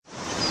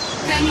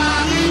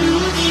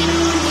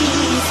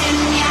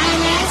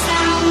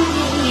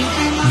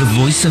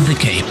Voice of the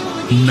Cape,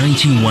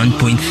 91.3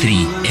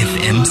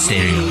 FM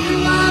stereo.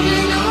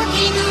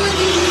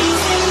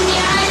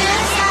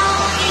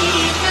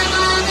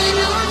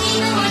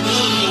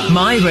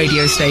 My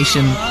radio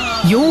station,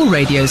 your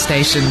radio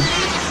station,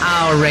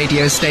 our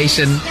radio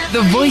station,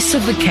 the Voice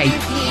of the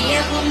Cape.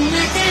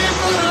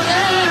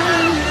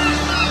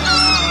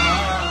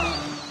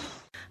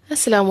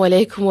 Assalamu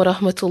alaikum wa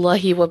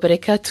rahmatullahi wa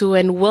barakatuh,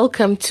 and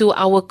welcome to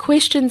our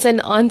questions and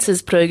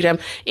answers program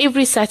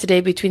every Saturday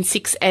between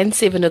 6 and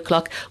 7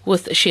 o'clock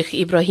with Sheikh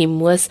Ebrahim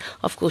Moos,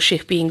 of course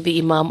Sheikh being the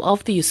Imam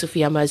of the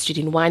Yusufiya Masjid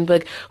in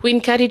Wynberg. We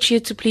encourage you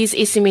to please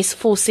SMS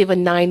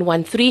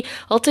 47913.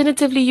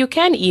 Alternatively, you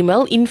can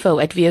email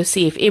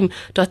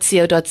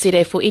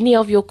info@vocfm.co.za for any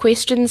of your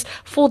questions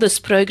for this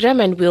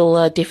program, and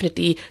we'll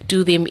definitely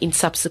do them in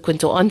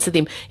subsequent, or answer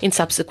them in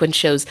subsequent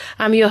shows.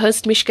 I'm your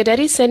host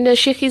Kader, and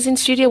Sheikh is in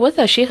studio with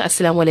us. Sheikh,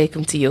 assalamu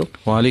alaikum to you.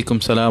 Wa alaikum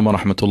salam wa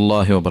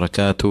rahmatullahi wa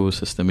barakatuh.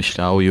 Sister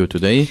Mishka, how are you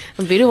today?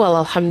 I'm very well,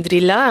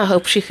 alhamdulillah. I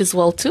hope Sheikh is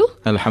well too.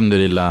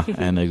 Alhamdulillah.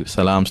 And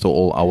salams to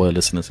all our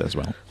listeners as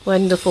well.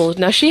 Wonderful.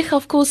 Now, Sheikh,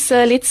 of course,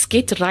 let's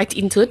get right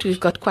into it. We've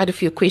got quite a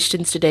few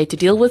questions today to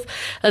deal with.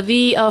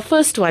 The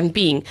first one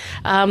being,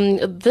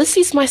 this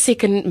is my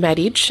second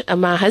marriage.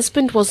 My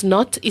husband was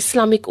not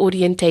Islamic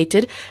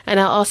orientated, and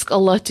I ask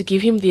Allah to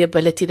give him the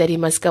ability that he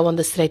must go on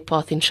the straight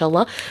path,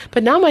 inshallah.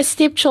 But now my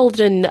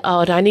stepchildren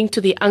are running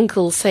to the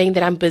uncle saying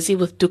that I'm busy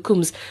with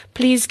dukums.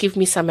 Please give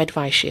me some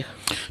advice, Sheikh.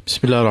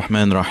 Bismillah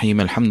ar-Rahman ar-Rahim.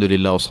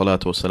 Alhamdulillah wa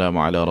salatu wa salamu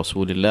ala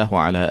Rasulillah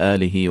wa ala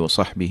alihi wa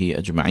sahbihi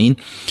ajma'in.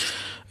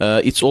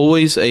 It's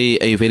always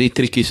a very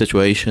tricky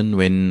situation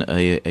when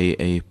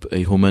a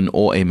woman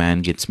or a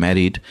man gets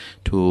married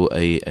to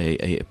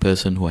a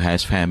person who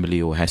has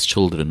family or has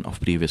children of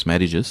previous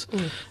marriages.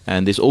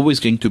 And there's always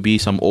going to be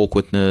some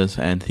awkwardness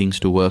and things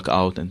to work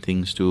out and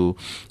things to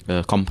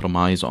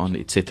compromise on,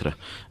 etc.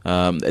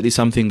 That is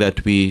something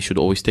that we should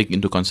always take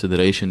into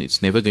consideration.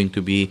 It's never going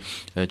to be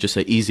just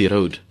an easy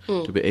road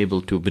to be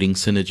able to bring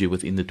synergy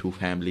within the two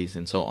families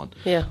and so on.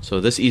 Yeah.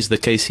 So this is the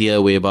case here,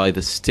 whereby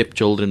the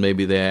stepchildren,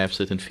 maybe they have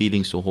certain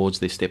feelings towards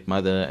their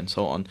stepmother and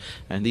so on.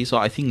 And these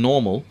are, I think,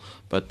 normal.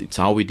 But it's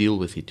how we deal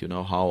with it,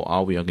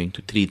 how we are going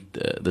to treat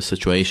the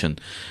situation.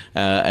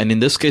 And in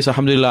this case,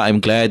 alhamdulillah,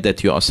 I'm glad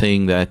that you are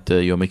saying that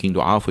you're making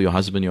dua for your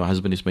husband. Your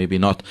husband is maybe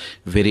not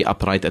very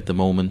upright at the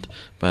moment,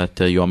 but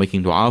you are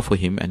making dua for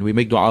him. And we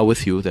make dua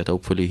with you that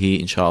hopefully he,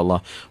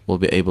 inshallah, will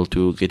be able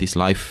to get his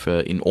life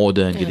in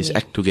order and get his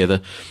act together.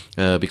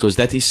 Because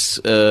that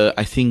is,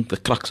 I think, the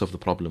crux of the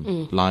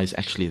problem lies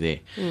actually there.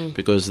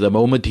 Because the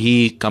moment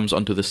he comes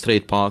onto the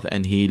straight path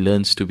and he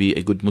learns to be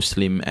a good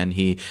Muslim and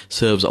he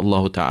serves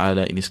Allah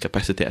Ta'ala in his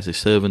capacity as a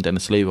servant and a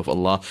slave of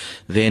Allah,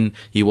 then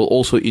he will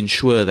also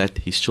ensure that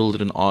his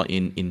children are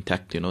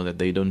intact, that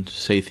they don't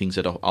say things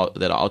that are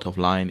out of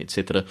line,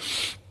 etc.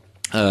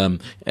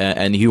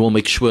 And he will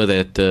make sure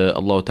that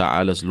Allah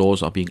Ta'ala's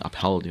laws are being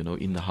upheld,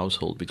 in the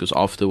household, because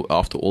after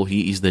all,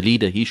 he is the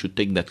leader. He should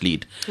take that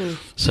lead.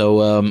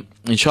 So,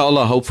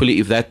 inshallah, hopefully,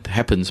 if that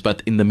happens.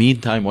 But in the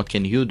meantime, what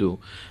can you do?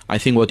 I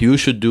think what you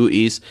should do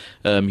is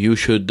you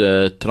should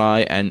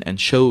try and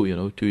show,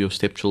 to your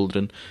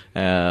stepchildren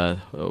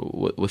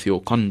with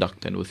your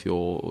conduct and with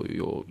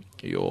your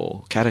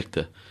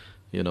character,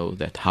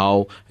 that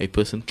how a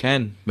person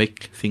can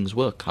make things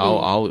work,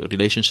 how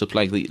relationships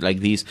like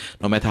these,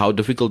 no matter how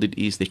difficult it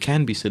is, there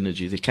can be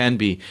synergy, there can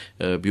be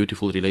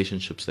beautiful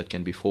relationships that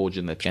can be forged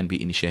and that can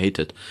be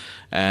initiated.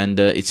 And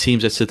it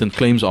seems that certain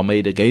claims are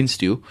made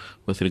against you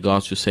with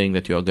regards to saying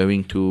that you are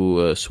going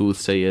to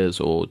soothsayers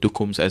or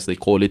dukums, as they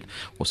call it,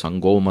 or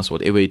sangomas,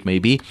 whatever it may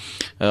be.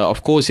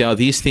 Of course,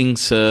 these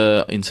things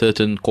in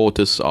certain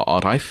quarters are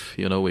rife,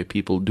 where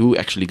people do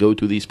actually go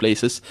to these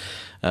places.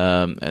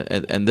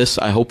 And this,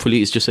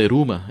 hopefully, is just a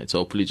rumor. It's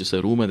hopefully just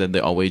a rumor that they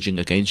are waging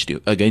against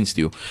you.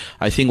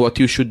 I think what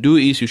you should do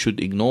is you should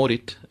ignore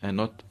it and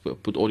not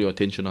put all your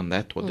attention on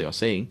what they are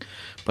saying,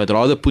 but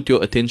rather put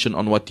your attention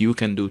on what you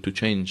can do to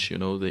change,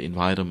 the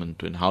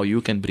environment, and how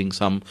you can bring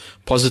some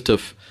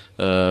positive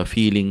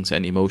feelings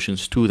and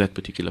emotions to that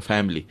particular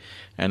family.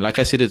 And like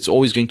I said, it's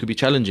always going to be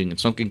challenging.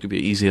 It's not going to be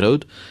an easy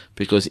road,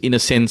 because in a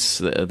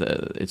sense,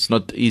 it's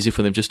not easy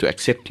for them just to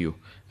accept you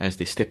as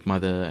their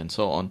stepmother and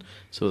so on.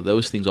 So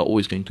those things are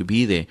always going to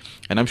be there.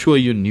 And I'm sure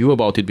you knew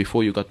about it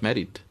before you got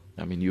married.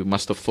 I mean, you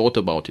must have thought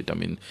about it. I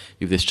mean,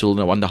 if there's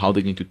children, I wonder how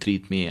they're going to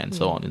treat me, and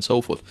so on and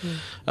so forth.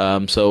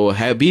 So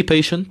be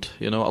patient.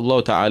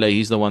 Allah Ta'ala,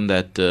 He's the one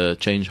that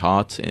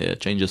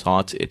changes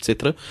hearts,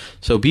 etc.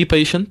 So be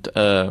patient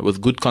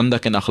with good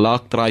conduct and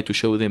akhlaq. Try to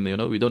show them,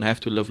 we don't have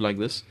to live like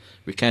this.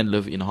 We can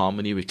live in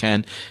harmony. We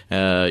can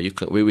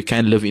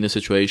live in a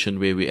situation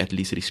where we at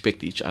least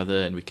respect each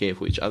other and we care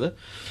for each other.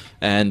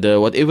 And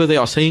whatever they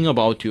are saying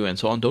about you and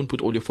so on, don't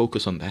put all your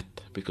focus on that,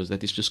 because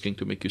that is just going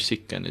to make you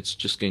sick, and it's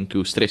just going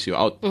to stress you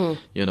out.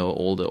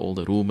 All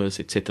the rumors,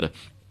 etc.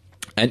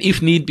 And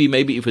if need be,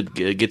 maybe if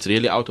it gets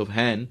really out of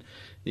hand,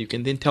 you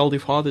can then tell the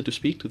father to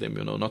speak to them,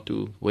 not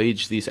to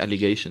wage these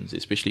allegations,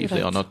 especially if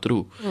they are not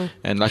true.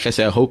 And like I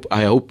say,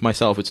 I hope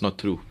myself it's not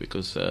true,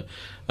 because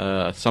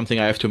something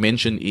I have to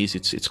mention is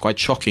it's quite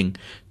shocking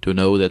to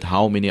know that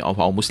how many of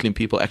our Muslim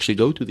people actually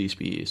go to these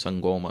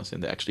sangomas,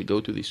 and they actually go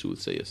to these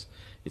soothsayers.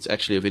 It's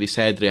actually a very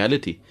sad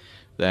reality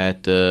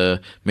that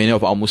many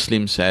of our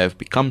Muslims have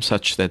become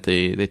such that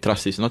they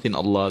trust is not in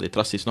Allah, they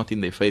trust is not in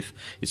their faith,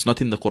 it's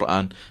not in the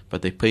Quran,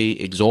 but they pay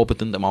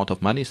exorbitant amount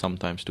of money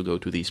sometimes to go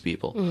to these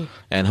people.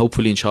 And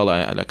hopefully,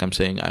 inshallah, like I'm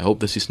saying, I hope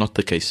this is not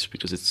the case,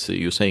 because it's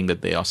you're saying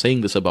that they are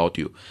saying this about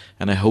you,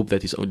 and I hope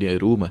that is only a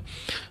rumor.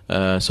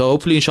 So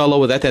hopefully, inshallah,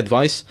 with that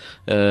advice,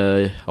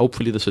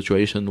 hopefully the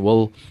situation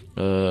will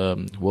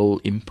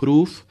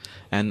improve.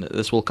 And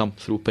this will come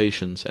through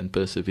patience and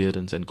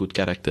perseverance and good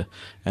character.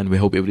 And we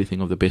hope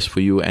everything of the best for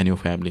you and your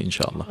family,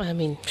 inshallah.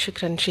 Ameen.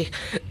 Shukran, Sheikh.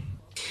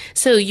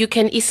 So you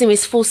can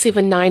SMS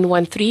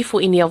 47913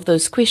 for any of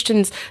those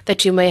questions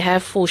that you may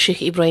have for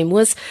Sheikh Ebrahim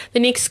Moos. The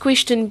next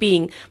question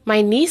being,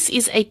 my niece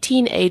is a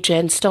teenager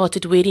and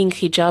started wearing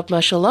hijab,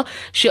 mashallah.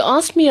 She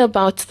asked me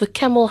about the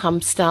camel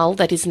hump style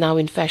that is now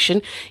in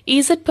fashion.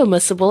 Is it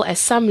permissible, as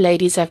some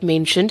ladies have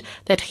mentioned,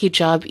 that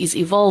hijab is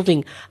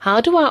evolving?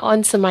 How do I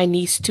answer my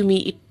niece?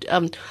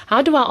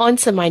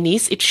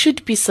 It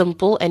should be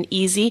simple and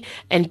easy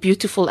and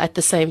beautiful at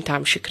the same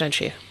time. Shukran,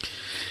 Sheikh.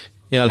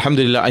 Yeah,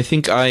 alhamdulillah. I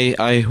think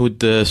I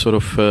would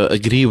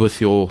agree with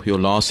your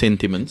last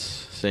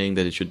sentiments, saying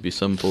that it should be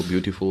simple,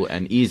 beautiful,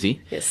 and easy.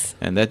 Yes.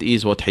 And that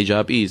is what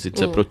hijab is.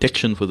 It's a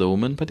protection for the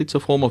woman, but it's a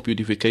form of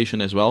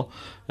beautification as well.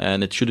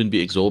 And it shouldn't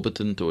be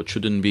exorbitant, or it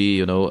shouldn't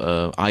be,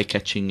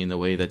 eye-catching in a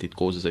way that it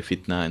causes a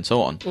fitna and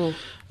so on.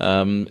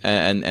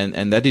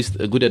 And that is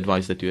a good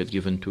advice that you had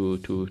given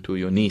to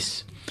your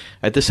niece.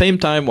 At the same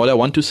time, what I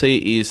want to say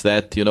is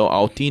that,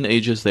 our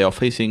teenagers, they are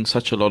facing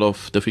such a lot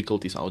of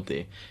difficulties out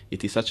there.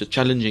 It is such a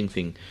challenging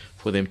thing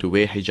for them to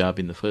wear hijab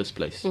in the first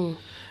place.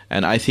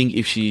 And I think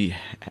if she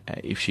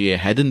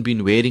hadn't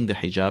been wearing the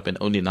hijab and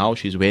only now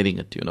she's wearing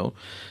it,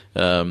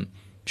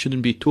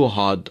 shouldn't be too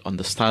hard on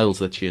the styles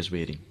that she is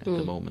wearing at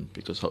the moment,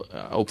 because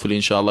hopefully,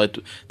 inshallah,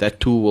 that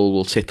too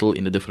will settle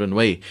in a different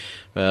way.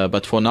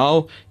 But for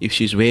now, if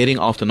she's wearing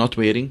after not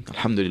wearing,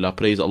 alhamdulillah,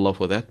 praise Allah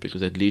for that,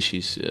 because at least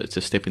it's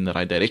a step in the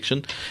right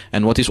direction.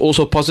 And what is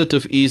also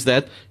positive is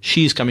that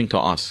she's coming to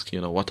ask,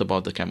 what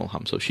about the camel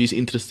hump? So she's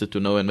interested to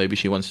know, and maybe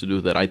she wants to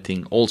do the right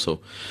thing also.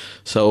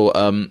 So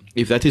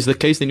if that is the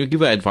case, then you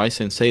give her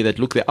advice and say that,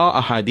 look, there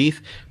are ahadith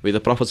where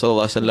the Prophet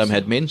ﷺ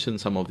had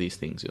mentioned some of these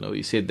things.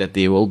 He said that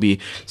there will be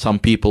some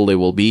people, they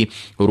will be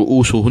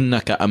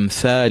رؤوسهن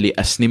كأمثال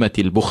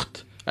أسنمة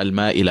البخت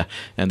al-ma'ila,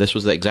 and this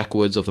was the exact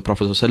words of the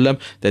Prophet ﷺ,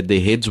 that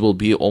their heads will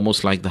be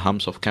almost like the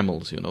humps of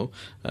camels.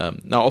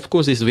 Now, of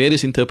course, there's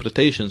various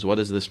interpretations. What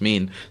does this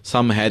mean?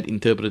 Some had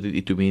interpreted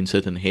it to mean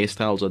certain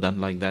hairstyles are done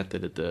like that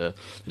it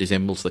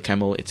resembles the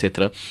camel,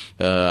 etc.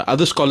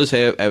 Other scholars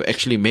have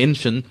actually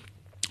mentioned,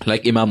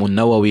 like Imam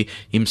al-Nawawi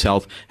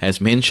himself has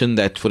mentioned,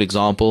 that, for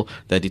example,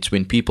 that it's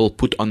when people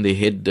put on their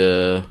head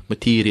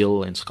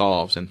material and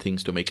scarves and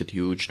things to make it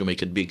huge, to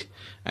make it big.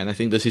 And I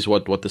think this is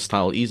what the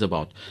style is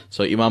about.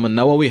 So Imam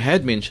al-Nawawi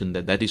had mentioned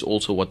that is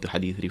also what the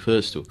hadith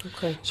refers to.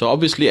 Okay. So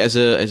obviously, as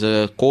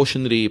a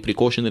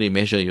precautionary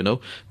measure,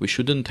 we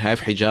shouldn't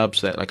have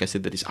hijabs that, like I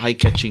said, that is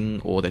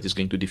eye-catching or that is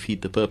going to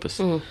defeat the purpose.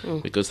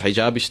 Because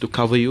hijab is to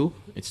cover you,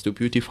 it's to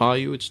beautify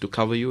you, it's to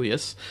cover you,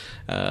 yes.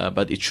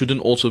 But it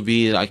shouldn't also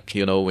be like,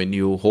 when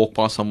you walk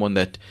past someone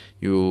that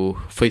your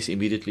face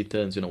immediately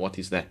turns, what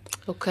is that?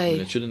 Okay.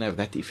 It shouldn't have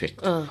that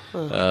effect.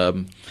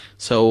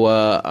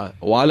 So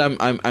while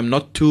I'm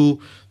not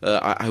too,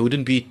 I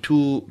wouldn't be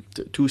too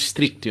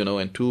strict,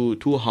 and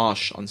too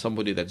harsh on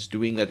somebody that's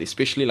doing that.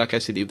 Especially, like I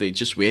said, if they're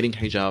just wearing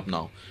hijab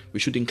now, we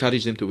should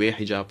encourage them to wear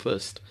hijab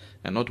first,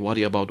 and not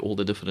worry about all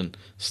the different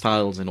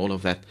styles and all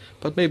of that.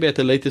 But maybe at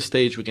a later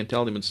stage we can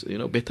tell them it's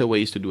better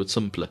ways to do it,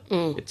 simpler,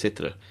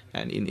 etc.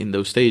 And in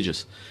those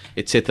stages,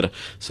 etc.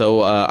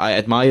 So I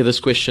admire this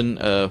question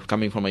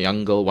coming from a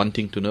young girl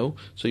wanting to know.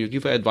 So you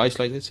give her advice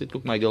like this: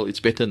 look, my girl,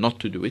 it's better not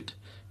to do it,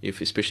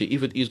 especially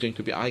if it is going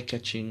to be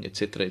eye-catching,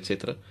 etc.,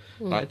 etc.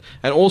 Right?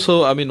 And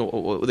also,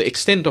 the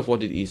extent of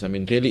what it is.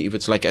 Really, if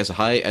it's like as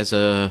high as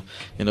a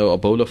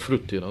bowl of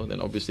fruit, then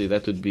obviously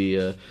that would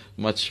be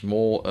much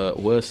more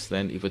worse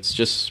than if it's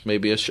just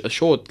maybe a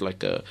short,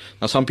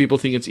 now some people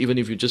think it's even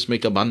if you just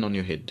make a bun on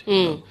your head.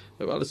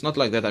 Well, it's not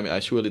like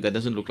that. Surely that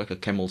doesn't look like a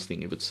camel's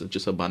thing if it's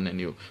just a bun and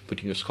you're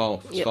putting your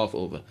scarf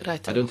over.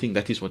 Right. I don't think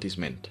that is what is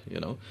meant.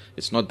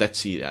 It's not that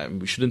serious.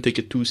 We shouldn't take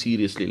it too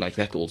seriously like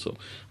that also.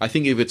 I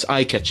think if it's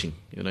eye-catching,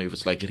 if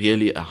it's like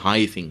really a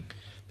high thing,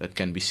 that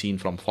can be seen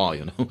from far,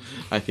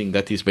 I think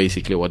that is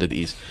basically what it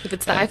is. If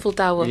it's the Eiffel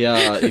Tower.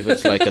 Yeah, if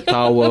it's like a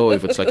tower, or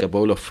if it's like a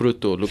bowl of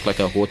fruit, or look like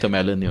a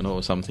watermelon,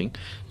 or something,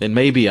 then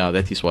maybe,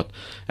 that is what.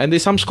 And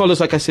there's some scholars,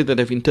 like I said, that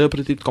have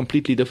interpreted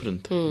completely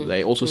different.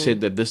 They also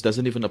said that this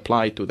doesn't even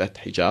apply to that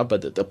hijab,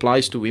 but it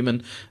applies to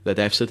women that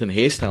have certain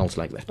hairstyles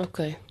like that.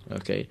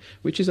 Okay,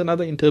 which is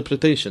another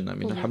interpretation. I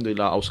mean,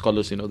 alhamdulillah, our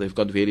scholars, they've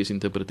got various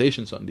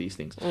interpretations on these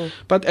things.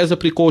 But as a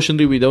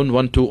precautionary, we don't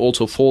want to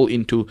also fall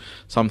into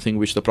something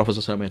which the Prophet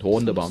ﷺ had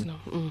warned about.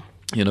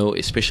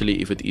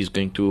 Especially if it is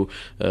going to,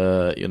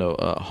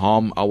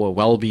 harm our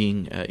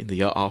well-being in the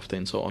year after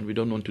and so on. We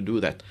don't want to do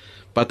that.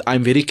 But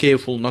I'm very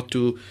careful not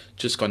to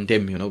just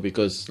condemn,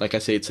 because, like I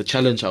say, it's a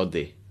challenge out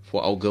there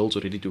for our girls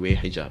already to wear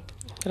hijab.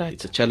 Right.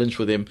 It's a challenge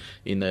for them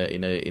in a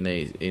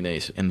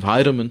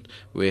environment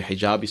where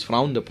hijab is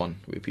frowned upon,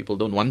 where people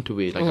don't want to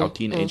wear, like our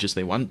teenagers,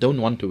 they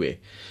don't want to wear.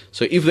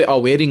 So if they are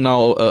wearing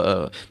now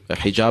a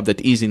hijab that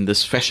is in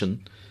this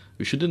fashion,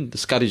 we shouldn't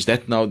discourage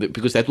that now,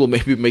 because that will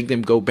maybe make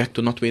them go back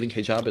to not wearing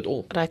hijab at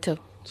all. Righto.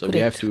 So we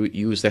have to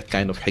use that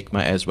kind of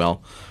hikmah as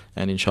well.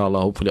 And inshallah,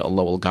 hopefully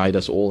Allah will guide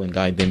us all and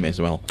guide them as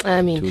well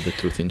Ameen. To the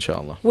truth,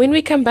 inshallah. When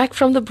we come back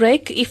from the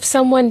break, if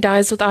someone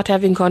dies without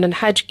having gone on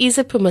Hajj, is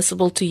it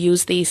permissible to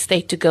use the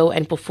estate to go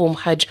and perform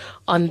Hajj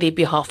on their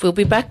behalf? We'll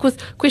be back with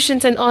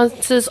questions and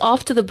answers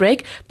after the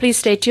break. Please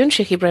stay tuned.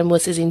 Sheikh Ebrahim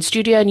Moos is in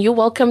studio, and you're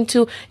welcome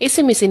to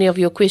SMS any of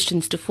your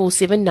questions to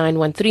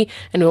 47913,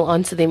 and we'll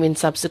answer them in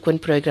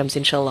subsequent programs,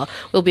 inshallah.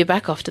 We'll be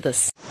back after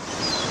this.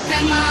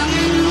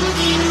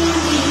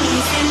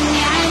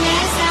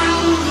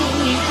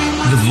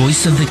 The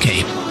Voice of the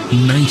Cape,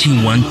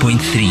 91.3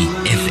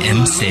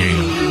 FM stereo.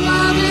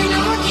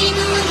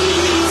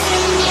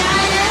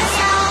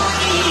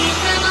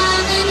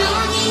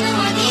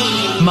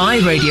 My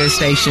radio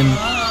station,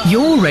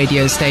 your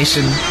radio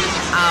station,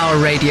 our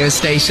radio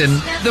station,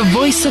 the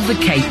Voice of the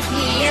Cape.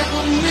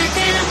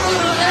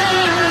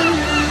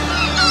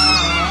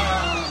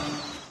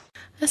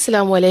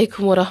 Assalamu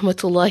alaikum wa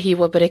rahmatullahi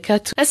wa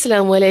barakatuh.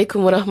 Assalamu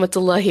alaikum wa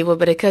rahmatullahi wa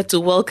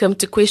barakatuh. Welcome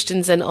to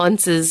Questions and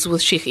Answers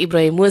with Sheikh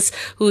Ebrahim Moos,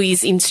 who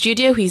is in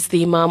studio. He's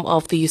the Imam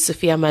of the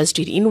Yusufia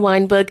Masjid in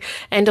Wynberg.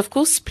 And of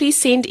course,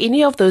 please send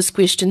any of those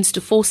questions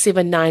to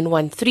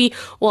 47913.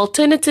 Or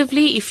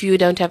alternatively, if you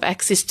don't have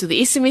access to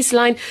the SMS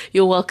line,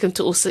 you're welcome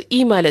to also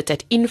email it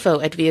at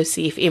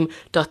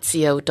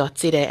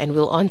info@vocfm.co.za, and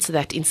we'll answer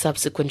that in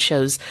subsequent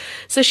shows.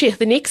 So Sheikh,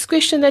 the next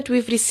question that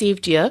we've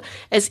received here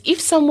is,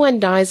 if someone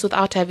dies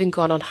without having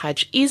gone on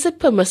Hajj, is it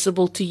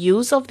permissible to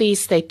use of the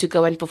estate to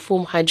go and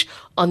perform Hajj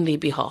on their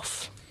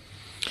behalf?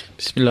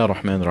 Bismillah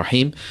ar-Rahman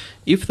ar-Rahim.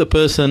 If the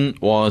person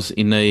was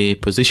in a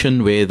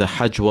position where the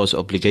Hajj was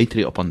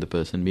obligatory upon the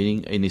person,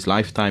 meaning in his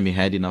lifetime he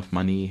had enough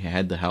money, he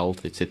had the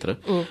health, etc.,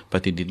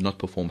 but he did not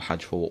perform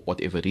Hajj for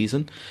whatever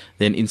reason,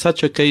 then in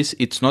such a case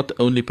it's not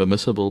only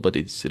permissible, but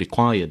it's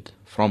required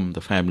from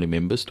the family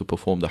members to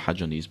perform the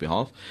Hajj on his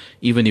behalf,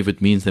 even if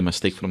it means they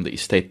must take from the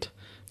estate's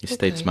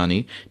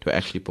money to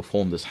actually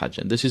perform this Hajj.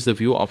 And this is the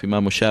view of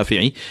Imam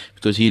Shafi'i,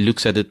 because he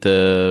looks at it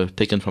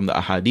taken from the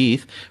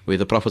ahadith, where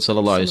the Prophet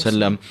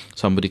ﷺ,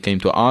 somebody came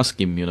to ask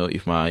him,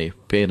 if my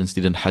parents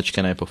didn't Hajj,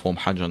 can I perform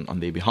Hajj on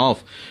their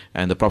behalf?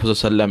 And the Prophet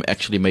ﷺ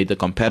actually made the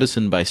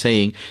comparison by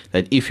saying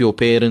that if your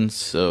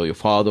parents, your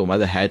father or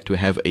mother had to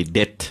have a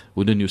debt,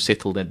 wouldn't you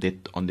settle that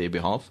debt on their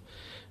behalf?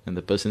 And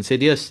the person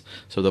said yes.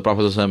 So the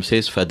Prophet ﷺ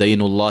says, فَدَيْنُ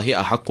اللَّهِ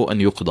أَحَقُّ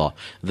أَنْ يُقْضَى.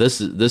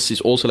 This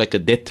is also like a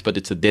debt, but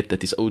it's a debt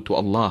that is owed to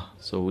Allah.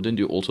 So wouldn't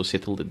you also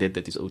settle the debt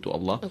that is owed to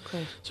Allah?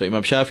 Okay. So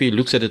Imam Shafi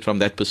looks at it from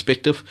that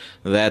perspective,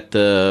 that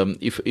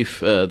if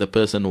the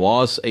person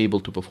was able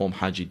to perform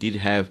Hajj, he did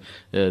have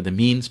the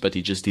means, but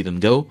he just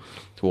didn't go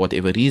for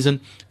whatever reason,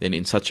 then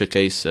in such a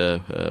case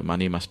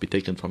money must be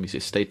taken from his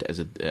estate as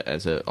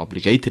a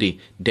obligatory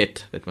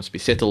debt that must be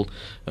settled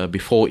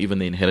before even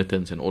the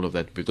inheritance and all of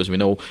that, because we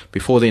know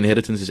before the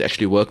inheritance is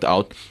actually worked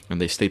out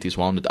and the estate is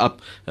wounded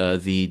up,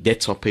 the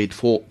debts are paid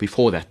for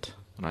before that.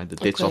 Right? The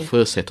debts are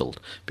first settled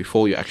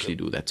before you actually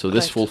do that. So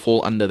this will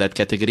fall under that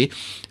category,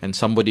 and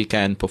somebody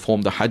can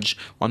perform the Hajj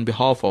on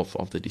behalf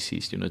of the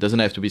deceased. It doesn't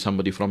have to be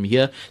somebody from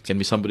here. It can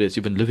be somebody that's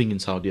even living in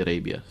Saudi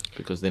Arabia,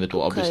 because then it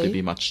will obviously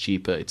be much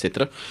cheaper,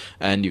 etc.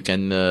 And you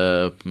can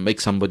make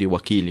somebody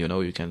wakil,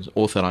 you can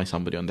authorize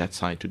somebody on that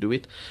side to do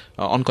it,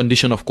 on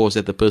condition, of course,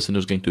 that the person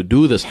who's going to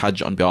do this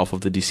Hajj on behalf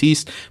of the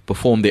deceased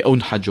perform their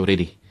own Hajj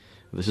already.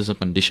 This is a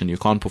condition. You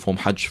can't perform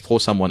Hajj for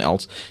someone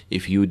else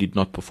if you did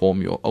not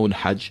perform your own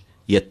Hajj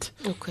yet.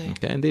 Okay.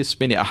 And there's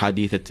many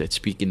ahadith that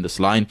speak in this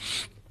line.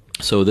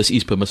 So this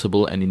is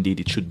permissible, and indeed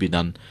it should be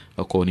done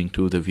according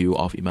to the view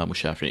of Imam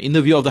Shafi'i. In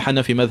the view of the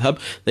Hanafi madhab,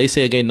 they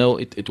say again, no,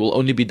 it will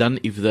only be done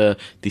if the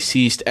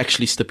deceased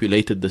actually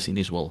stipulated this in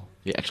his will.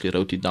 He actually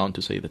wrote it down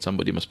to say that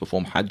somebody must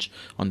perform Hajj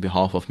on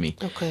behalf of me.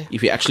 Okay.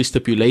 If he actually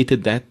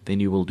stipulated that,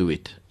 then you will do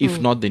it. If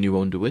not, then you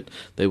won't do it.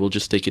 They will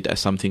just take it as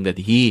something that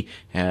he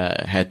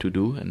had to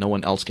do, and no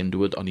one else can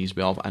do it on his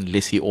behalf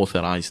unless he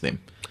authorized them.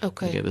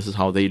 Okay, this is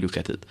how they look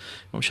at it.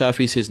 Imam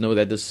Shafi says, no,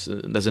 that this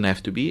doesn't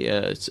have to be.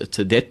 It's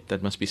a debt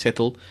that must be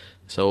settled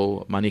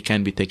So money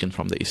can be taken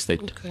from the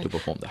estate to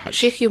perform the Hajj.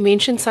 Sheikh, you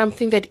mentioned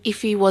something that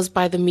if he was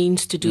by the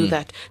means to do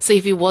that. So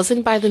if he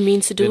wasn't by the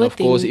means to do Then it, of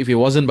course, if he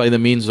wasn't by the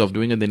means of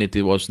doing it, then it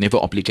was never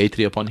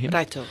obligatory upon him.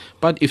 Right.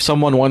 But if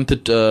someone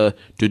wanted to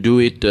do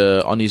it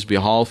on his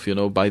behalf,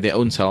 by their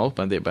own self,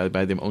 by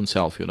their own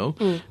self,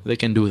 they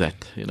can do that.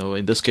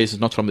 In this case,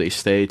 it's not from the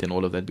estate and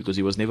all of that, because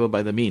he was never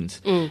by the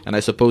means. And I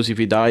suppose if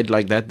he died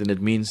like that, then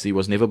it means he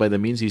was never by the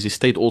means. His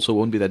estate also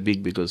won't be that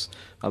big, because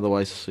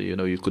otherwise,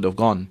 you could have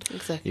gone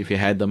if you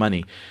had the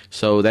money.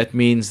 So that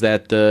means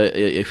that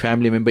a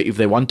family member, if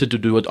they wanted to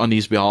do it on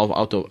his behalf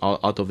out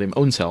of their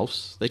own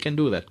selves, they can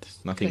do that.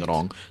 There's nothing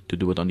wrong to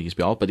do it on his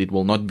behalf, but it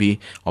will not be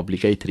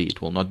obligatory.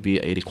 It will not be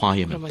a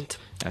requirement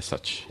as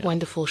such.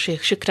 Wonderful,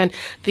 Sheikh. Shukran.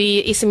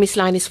 The SMS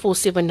line is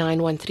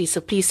 47913,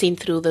 so please send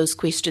through those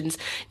questions.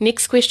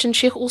 Next question,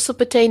 Sheikh, also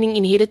pertaining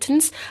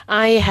inheritance.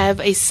 I have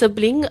a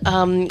sibling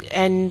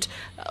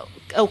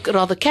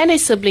can a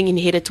sibling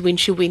inherit when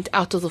she went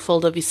out of the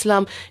fold of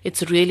Islam?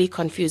 It's really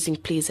confusing.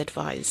 Please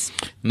advise.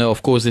 No,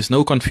 of course, there's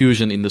no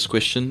confusion in this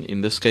question.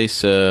 In this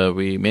case,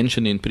 we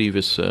mentioned in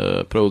previous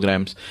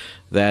programs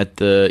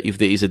that if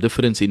there is a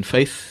difference in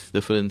faith,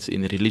 difference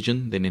in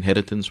religion, then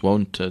inheritance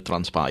won't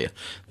transpire.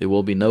 There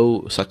will be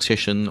no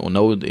succession or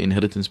no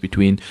inheritance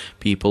between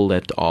people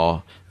that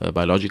are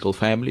biological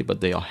family,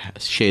 but they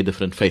share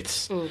different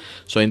faiths.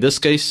 So in this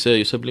case,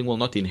 your sibling will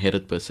not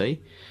inherit per se.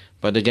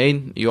 But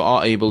again, you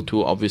are able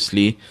to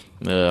obviously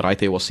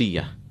write a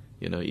wasiyah,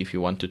 if you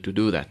wanted to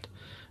do that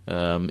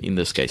in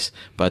this case.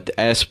 But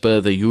as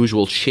per the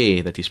usual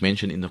share that is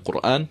mentioned in the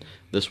Quran,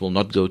 this will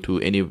not go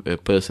to any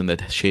person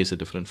that shares a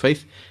different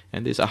faith.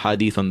 And there's a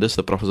hadith on this.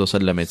 The Prophet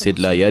ﷺ had said,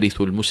 "La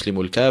yarithu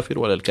al-Muslimu al-kafir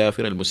wa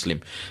al-kafir al-Muslim."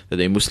 That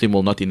a Muslim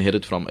will not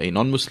inherit from a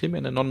non-Muslim,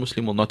 and a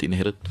non-Muslim will not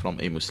inherit from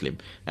a Muslim.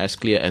 As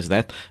clear as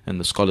that. And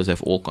the scholars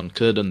have all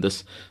concurred on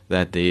this,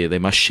 that they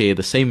must share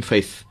the same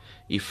faith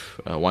if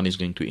one is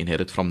going to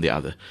inherit from the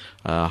other.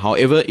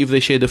 However, if they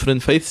share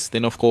different faiths,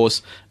 then of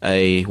course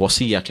a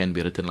wasiyah can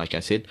be written, like I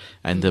said,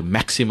 and the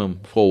maximum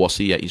for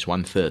wasiyah is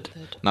 1/3,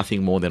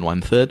 nothing more than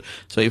 1/3.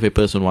 So if a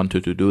person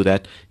wanted to do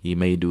that, he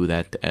may do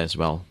that as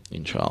well,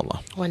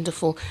 inshallah.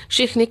 Wonderful.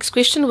 Sheikh, next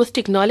question. With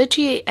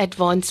technology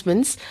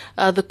advancements,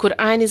 the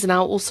Quran is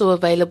now also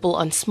available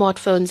on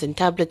smartphones and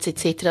tablets,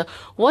 etc.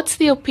 What's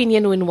the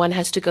opinion when one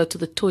has to go to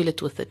the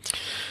toilet with it?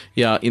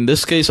 Yeah, in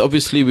this case,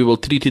 obviously, we will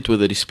treat it with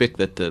the respect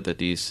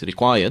that is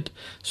required.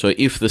 So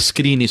if the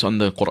screen is on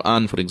the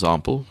Quran, for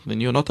example,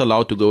 then you're not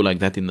allowed to go like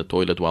that in the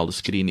toilet while the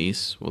screen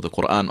is with the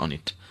Quran on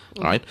it.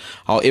 Right.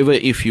 However,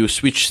 if you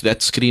switch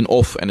that screen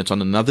off and it's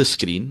on another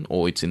screen,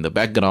 or it's in the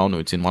background, or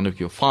it's in one of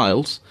your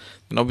files,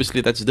 then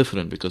obviously that's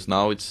different, because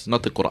now it's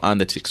not the Quran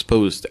that's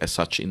exposed as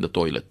such in the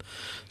toilet.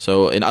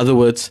 So in other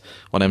words,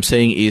 what I'm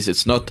saying is,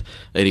 it's not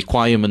a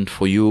requirement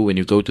for you when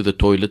you go to the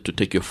toilet to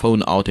take your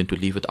phone out and to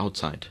leave it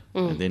outside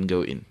and then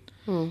go in.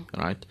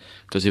 Right?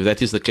 Because if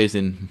that is the case,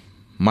 then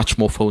much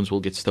more phones will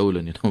get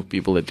stolen,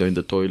 people that go in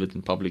the toilet,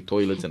 in public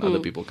toilets, and other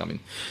people coming.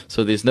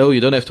 So you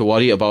don't have to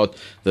worry about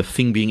the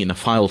thing being in a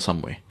file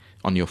somewhere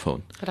on your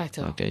phone. Right.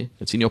 Okay,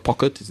 it's in your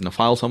pocket, it's in a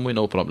file somewhere,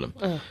 no problem.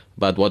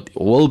 But what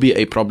will be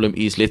a problem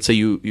is, let's say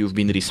you've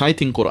been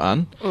reciting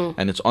Quran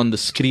and it's on the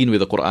screen where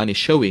the Quran is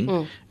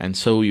showing, and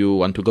so you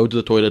want to go to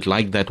the toilet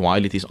like that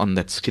while it is on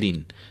that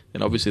screen.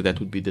 Then obviously that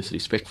would be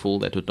disrespectful,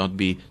 that would not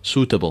be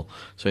suitable.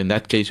 So in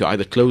that case, you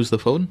either close the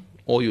phone,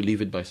 or you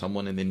leave it by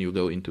someone, and then you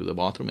go into the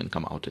bathroom and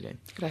come out again.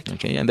 Right.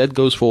 Okay, and that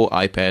goes for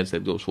iPads,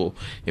 that goes for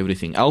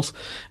everything else.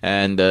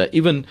 And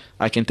even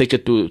I can take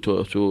it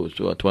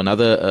to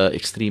another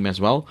extreme as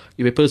well.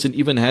 If a person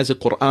even has a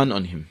Quran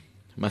on him,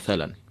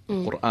 mathalan,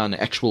 Quran,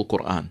 actual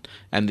Quran,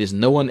 and there's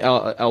no one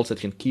else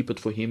that can keep it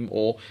for him,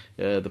 or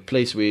the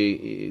place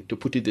where to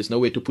put it, there's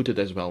nowhere to put it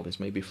as well, there's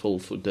maybe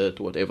filth or dirt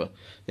or whatever,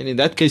 then in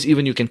that case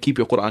even you can keep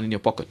your Quran in your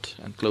pocket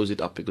and close it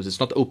up, because it's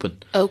not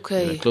open.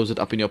 Okay. Close it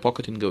up in your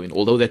pocket and go in,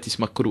 although that is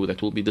makruh,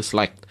 that will be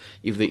disliked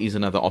if there is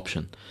another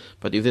option.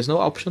 But if there's no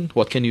option,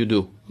 what can you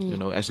do?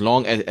 As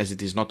long as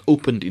it is not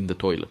opened in the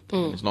toilet,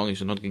 as long as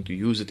you're not going to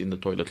use it in the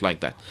toilet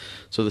like that.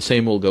 So the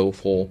same will go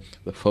for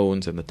the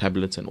phones and the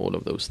tablets and all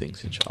of those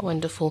things, inshallah.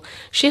 Wonderful.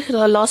 Sheikh,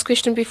 the last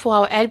question before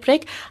our ad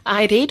break.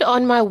 I read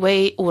on my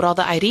way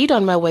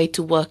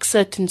to work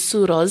certain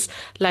surahs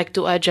like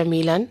Dua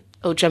Jamila,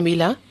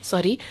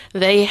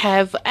 they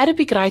have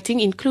Arabic writing,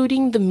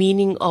 including the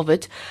meaning of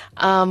it.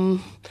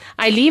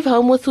 I leave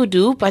home with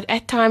wudu, but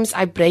at times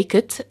I break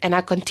it and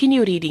I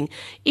continue reading.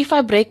 If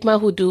I break my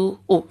wudu,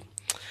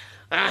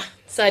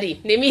 sorry,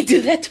 let me do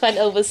that one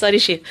over. Sorry,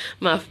 Sheikh.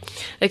 Maaf.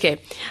 Okay.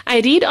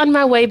 I read on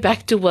my way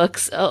back to work,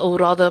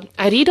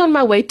 I read on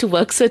my way to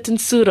work certain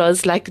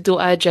surahs like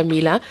Dua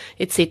Jamila,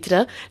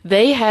 etc.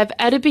 They have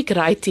Arabic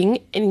writing,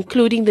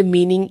 including the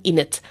meaning in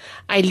it.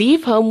 I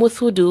leave home with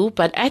wudu,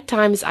 but at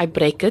times I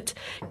break it.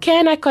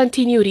 Can I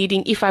continue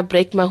reading if I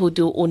break my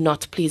wudu or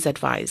not? Please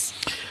advise.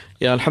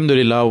 Yeah,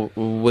 alhamdulillah,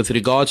 with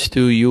regards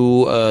to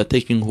you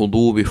taking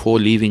wudu before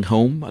leaving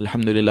home,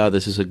 alhamdulillah,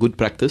 this is a good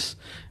practice,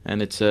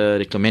 and it's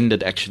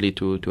recommended actually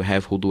to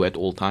have wudu at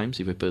all times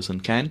if a person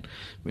can.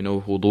 We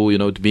know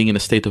wudu, being in a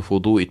state of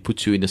wudu, it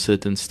puts you in a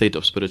certain state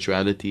of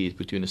spirituality, it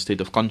puts you in a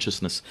state of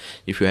consciousness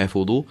if you have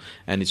wudu,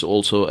 and it's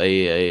also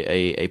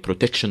a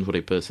protection for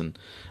a person.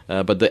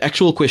 But the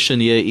actual question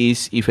here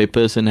is, if a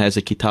person has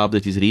a kitab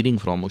that is reading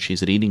from, or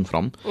she's reading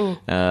from,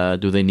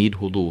 do they need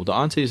wudu? The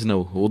answer is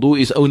no. Wudu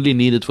is only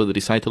needed for the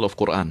recital of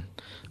Quran.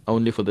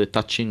 Only for the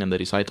touching and the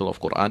recital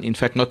of Quran. In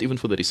fact, not even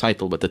for the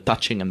recital, but the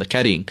touching and the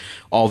carrying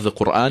of the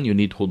Quran, you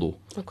need wudu.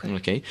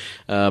 Okay.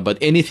 But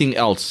anything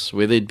else,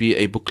 whether it be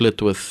a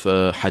booklet with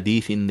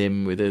hadith in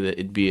them, whether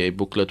it be a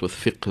booklet with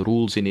fiqh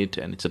rules in it,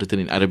 and it's written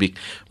in Arabic,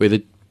 whether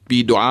it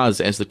be du'as,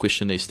 as the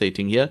questioner is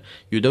stating here,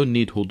 you don't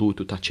need wudu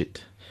to touch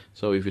it.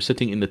 So if you're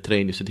sitting in the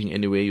train, you're sitting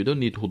anywhere, you don't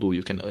need wudu.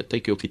 You can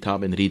take your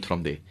kitab and read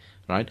from there.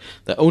 Right?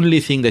 The only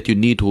thing that you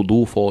need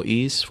wudu for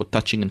is, for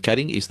touching and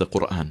carrying, is the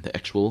Quran, the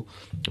actual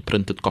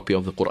printed copy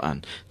of the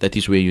Quran. That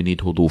is where you need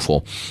wudu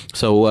for.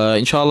 So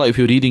inshallah, if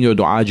you're reading your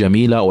dua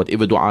jamila, or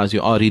whatever duas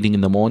you are reading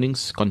in the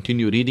mornings,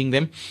 continue reading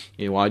them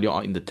while you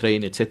are in the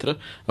train, etc.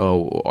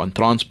 On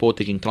transport,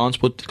 taking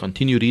transport,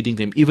 continue reading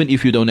them. Even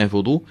if you don't have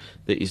wudu,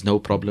 there is no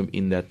problem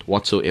in that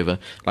whatsoever.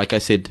 Like I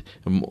said,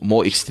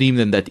 more extreme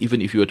than that,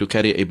 even if you were to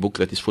carry a book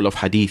that is full of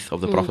hadith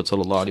of the Prophet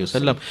sallallahu alaihi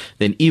wasallam,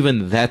 then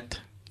even that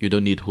you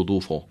don't need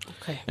wudu for.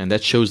 And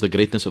that shows the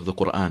greatness of the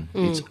Quran.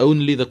 It's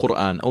only the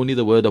Quran, only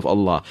the word of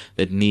Allah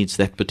that needs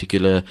that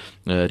particular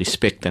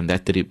respect and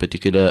that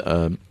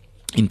particular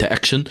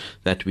interaction,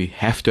 that we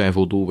have to have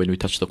wudu when we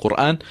touch the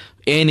Quran.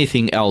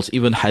 Anything else,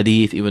 even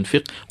hadith, even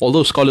fiqh,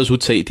 although scholars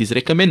would say it is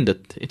recommended,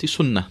 it is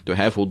sunnah to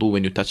have wudu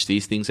when you touch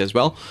these things as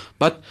well,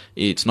 but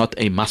it's not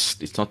a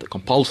must, it's not a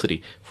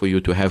compulsory for you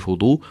to have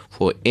wudu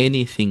for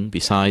anything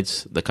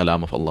besides the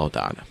kalam of Allah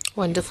Ta'ala.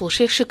 Wonderful.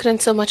 Sheikh, shukran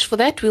so much for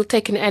that. We'll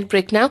take an ad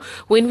break now.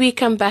 When we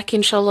come back,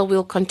 inshallah,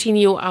 we'll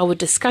continue our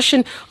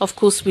discussion. Of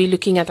course, we're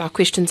looking at our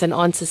questions and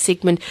answers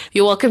segment.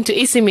 You're welcome to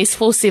SMS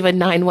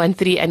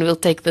 47913, and we'll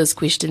take those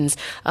questions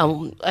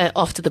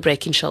after the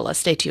break, inshallah.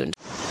 Stay tuned.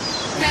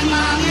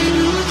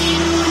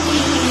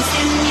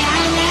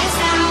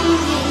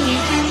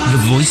 The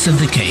Voice of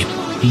the Cape,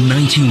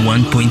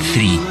 91.3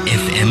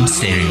 FM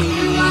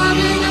stereo.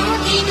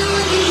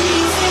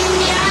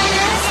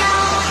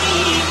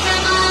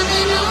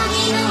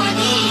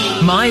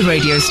 My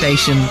radio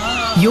station,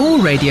 your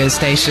radio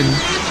station,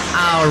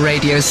 our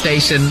radio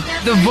station,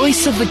 the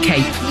Voice of the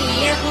Cape.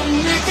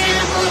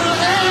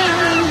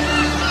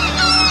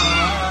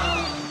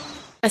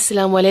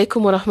 Assalamu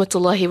alaikum wa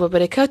rahmatullahi wa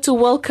barakatuh.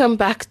 Welcome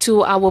back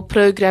to our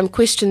program,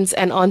 Questions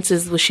and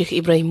Answers with Sheikh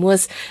Ebrahim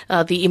Moos,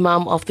 the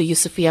Imam of the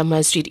Yusufia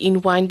Masjid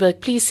in Wynberg.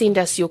 Please send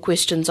us your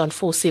questions on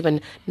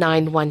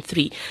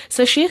 47913.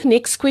 So Sheikh,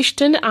 next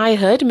question. I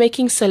heard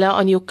making salah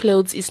on your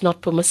clothes is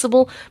not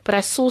permissible, but I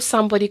saw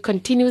somebody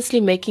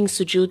continuously making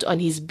sujood on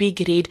his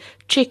big red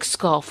check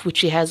scarf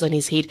which he has on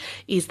his head.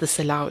 Is this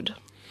allowed?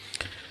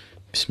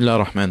 Bismillah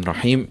ar-Rahman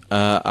ar-Rahim.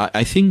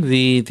 I think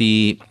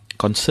the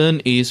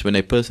concern is when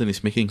a person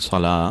is making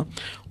salah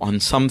on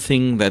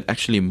something that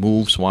actually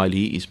moves while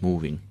he is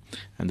moving.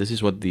 And this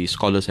is what the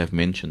scholars have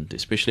mentioned,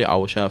 especially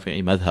our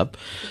Shafi'i madhab.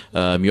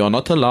 You are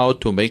not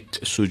allowed to make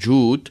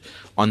sujood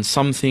on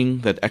something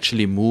that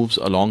actually moves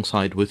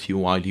alongside with you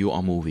while you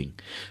are moving.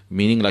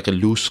 Meaning like a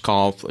loose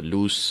scarf, a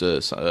loose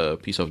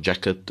piece of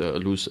jacket, a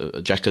loose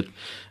jacket.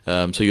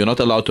 So you're not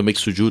allowed to make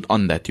sujood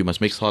on that. You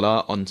must make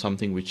salah on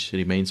something which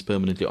remains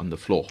permanently on the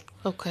floor.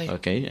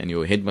 Okay, and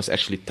your head must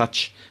actually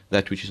touch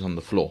that which is on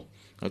the floor.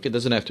 Okay, it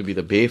doesn't have to be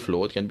the bare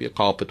floor, it can be a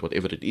carpet,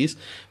 whatever it is,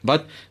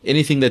 but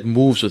anything that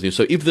moves with you.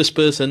 So if this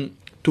person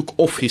took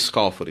off his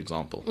scarf, for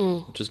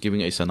example, just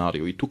giving a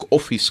scenario, he took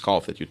off his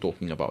scarf that you're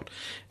talking about,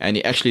 and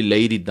he actually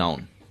laid it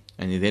down,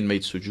 and he then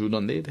made sujood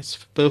on there, that's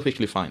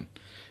perfectly fine.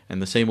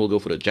 And the same will go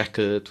for a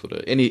jacket, for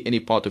any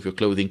part of your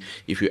clothing.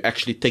 If you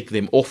actually take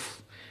them off,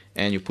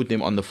 and you put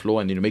them on the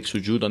floor and you make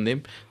sujood on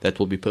them, that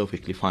will be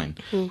perfectly fine.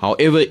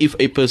 However, if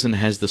a person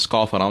has the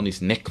scarf around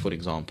his neck, for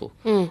example,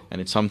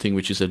 and it's something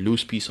which is a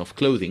loose piece of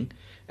clothing,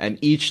 and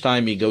each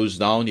time he goes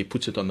down, he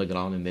puts it on the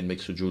ground and then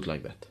makes sujood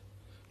like that.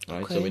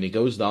 Right? So when he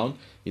goes down,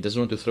 he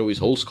doesn't want to throw his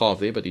whole scarf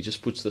there, but he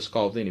just puts the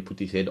scarf there and he puts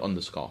his head on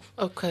the scarf.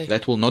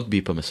 That will not be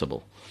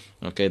permissible.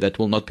 Okay, that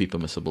will not be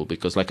permissible,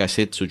 because like I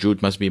said,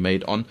 sujood must be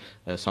made on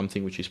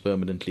something which is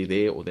permanently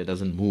there or that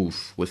doesn't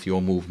move with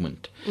your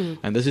movement.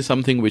 And this is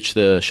something which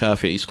the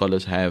Shafi'i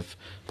scholars have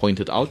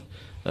pointed out.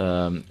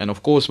 And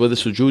of course, with the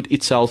sujood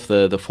itself,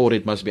 the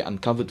forehead must be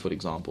uncovered, for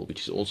example,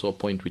 which is also a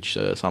point which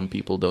some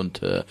people don't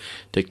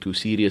take too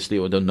seriously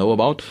or don't know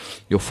about.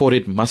 Your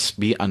forehead must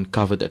be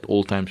uncovered at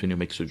all times when you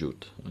make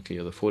sujood. Okay,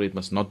 the forehead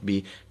must not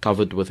be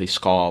covered with a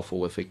scarf or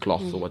with a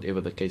cloth or whatever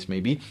the case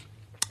may be.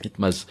 It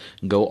must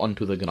go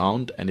onto the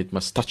ground and it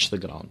must touch the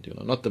ground,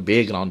 not the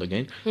bare ground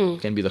again.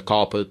 It can be the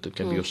carpet, it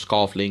can be your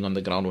scarf laying on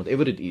the ground,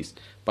 whatever it is.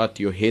 but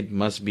your head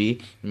must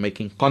be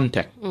making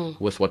contact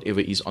with whatever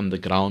is on the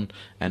ground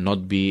and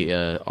not be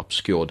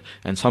obscured.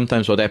 And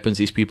sometimes what happens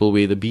is people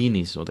wear the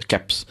beanies or the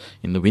caps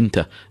in the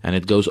winter, and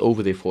it goes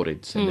over their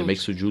foreheads, and they make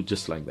sujood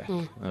just like that.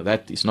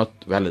 That is not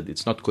valid.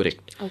 It's not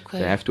correct. Okay.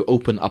 They have to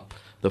open up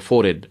the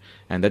forehead,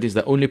 and that is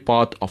the only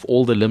part of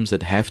all the limbs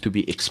that have to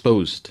be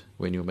exposed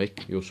when you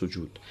make your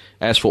sujood.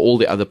 As for all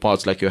the other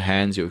parts like your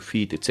hands, your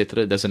feet,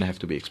 etc., it doesn't have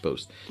to be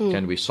exposed. You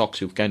can wear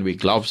socks, you can wear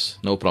gloves,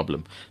 no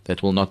problem.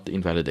 That will not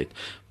invalidate.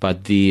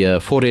 But the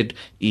forehead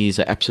is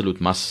an absolute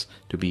must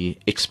to be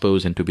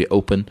exposed and to be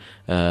open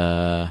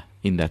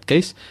in that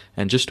case.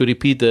 And just to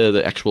repeat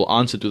the actual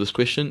answer to this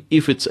question,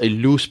 if it's a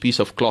loose piece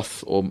of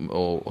cloth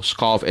or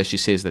scarf, as she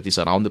says, that is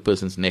around the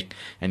person's neck,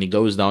 and he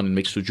goes down and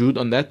makes sujood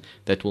on that,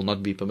 that will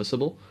not be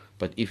permissible.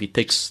 But if he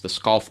takes the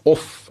scarf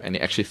off and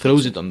he actually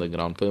throws it on the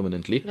ground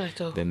permanently,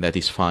 then that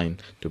is fine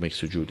to make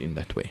sujood in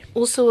that way.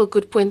 Also a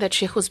good point that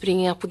Sheikh was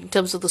bringing up in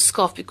terms of the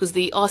scarf, because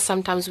there are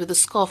sometimes where the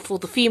scarf for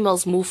the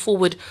females move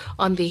forward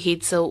on their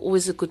head, so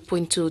always a good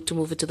point to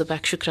move it to the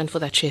back. Shukran for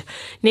that, Sheikh.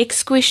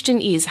 Next question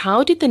is,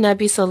 how did the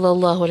Nabi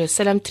sallallahu alaihi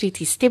wasallam treat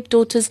his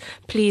stepdaughters?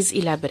 Please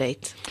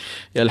elaborate.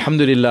 Yeah,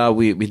 alhamdulillah,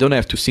 we don't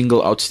have to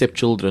single out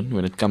stepchildren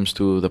when it comes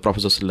to the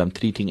Prophet ﷺ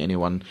treating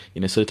anyone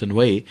in a certain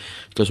way,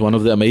 because one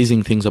of the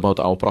amazing things about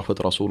our Prophet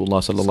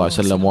Rasulullah sallallahu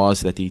alaihi wasallam was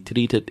that he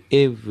treated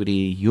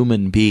every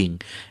human being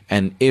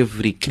and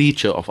every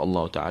creature of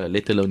Allah Ta'ala,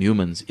 let alone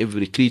humans,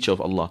 every creature of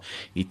Allah,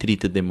 he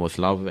treated them with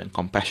love and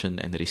compassion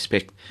and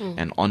respect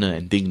and honor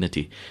and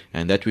dignity.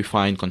 And that we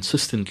find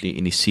consistently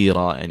in his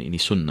seerah and in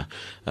his sunnah.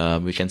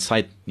 We can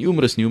cite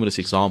numerous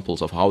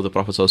examples of how the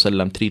Prophet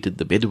ﷺ treated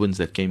the Bedouins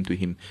that came to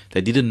him,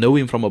 that didn't know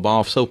him from a bar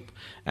of soap,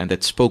 and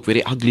that spoke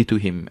very ugly to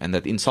him, and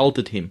that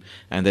insulted him,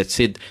 and that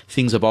said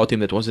things about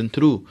him that wasn't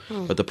true.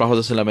 But the Prophet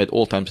ﷺ at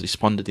all times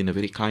responded in a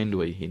very kind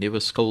way. He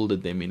never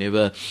scolded them, he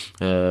never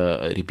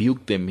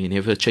rebuked them, he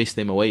never chased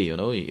them away,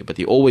 but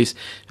he always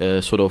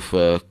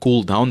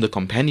cooled down the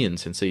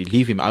companions and say,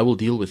 leave him, I will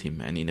deal with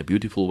him, and in a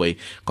beautiful way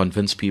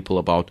convince people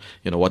about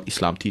what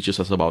Islam teaches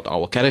us about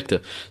our character.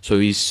 So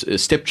his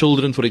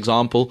stepchildren, for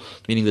example,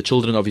 meaning the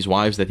children of his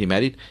wives that he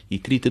married, he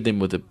treated them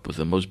with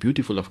the most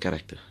beautiful of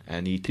character,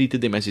 and he treated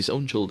them as his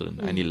own children,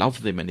 and he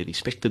loved them and he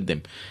respected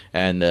them.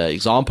 And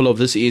example of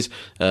this is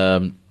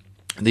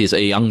there's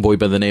a young boy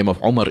by the name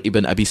of Umar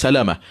ibn Abi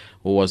Salama,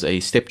 who was a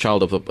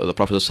stepchild of the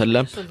Prophet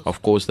ﷺ,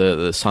 of course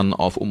the son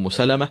of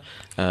Salama,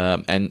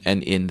 and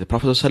in the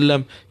Prophet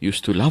ﷺ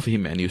used to love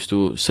him and used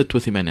to sit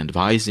with him and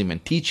advise him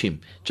and teach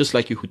him, just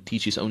like he would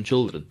teach his own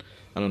children.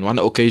 And on one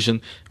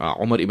occasion,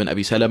 Umar ibn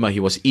Abi Salama, he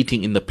was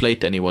eating in the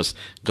plate and he was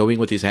going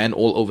with his hand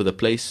all over the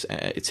place,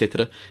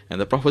 etc. And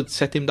the Prophet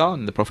sat him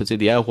down. The Prophet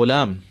said, Ya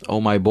ghulam, oh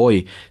my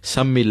boy,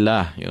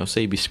 Sammillah,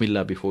 say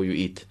Bismillah before you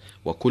eat.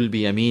 Wa kul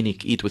bi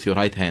yaminik, eat with your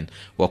right hand.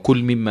 Wa kul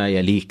mimma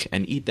yalik,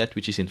 and eat that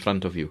which is in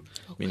front of you.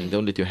 Meaning,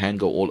 don't let your hand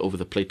go all over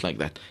the plate like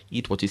that.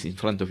 Eat what is in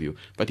front of you.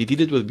 But he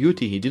did it with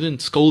beauty. He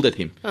didn't scold at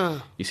him.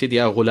 He said,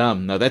 Ya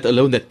ghulam. Now that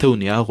alone, that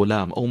tone, Ya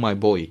ghulam, oh my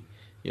boy.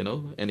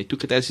 And he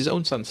took it as his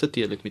own son. Sit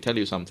here, let me tell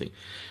you something.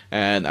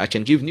 And I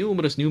can give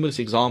numerous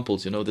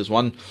examples. There's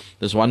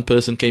one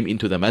person came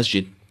into the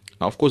masjid.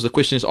 Now, of course, the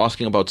question is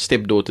asking about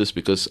stepdaughters,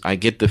 because I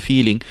get the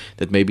feeling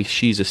that maybe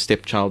she's a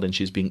stepchild and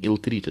she's being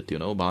ill-treated,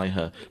 by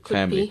her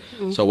family.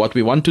 So what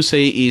we want to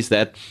say is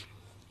that,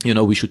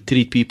 we should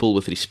treat people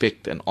with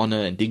respect and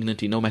honor and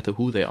dignity, no matter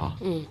who they are.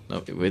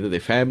 Now, whether they're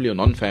family or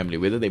non-family,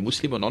 whether they're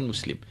Muslim or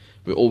non-Muslim,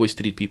 we always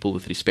treat people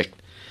with respect.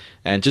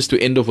 And just to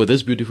end off with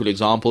this beautiful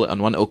example,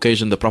 on one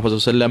occasion the Prophet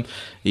ﷺ,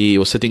 he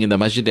was sitting in the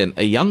masjid, and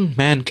a young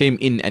man came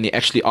in and he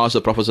actually asked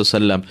the Prophet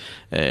ﷺ,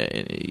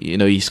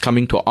 he's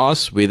coming to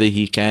ask whether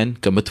he can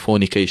commit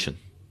fornication.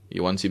 He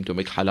wants him to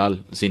make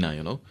halal zina,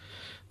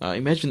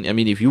 Imagine,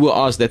 if you were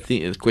asked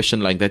a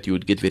question like that, you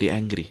would get very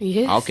angry.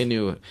 Yes. How can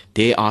you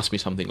dare ask me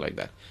something like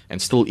that? And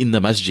still in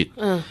the masjid.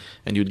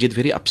 And you'd get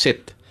very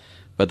upset.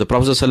 But the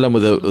Prophet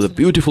ﷺ, with a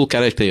beautiful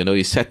character,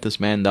 he sat this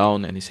man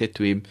down and he said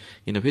to him,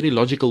 in a very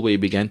logical way, he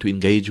began to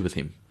engage with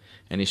him.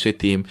 And he said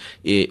to him,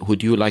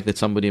 would you like that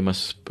somebody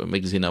must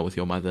make zina with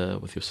your mother,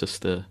 with your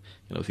sister,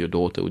 with your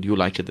daughter? Would you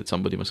like it that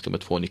somebody must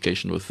commit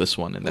fornication with this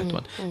one and that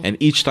one? And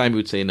each time he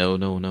would say, no,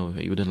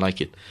 you wouldn't like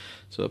it.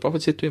 So the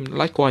Prophet said to him,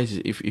 likewise,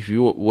 if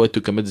you were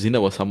to commit zina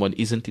with someone,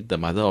 isn't it the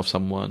mother of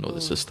someone, or the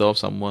sister of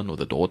someone, or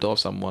the daughter of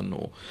someone,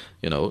 or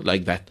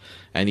like that?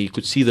 And he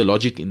could see the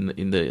logic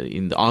in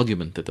the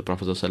argument that the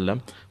Prophet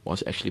ﷺ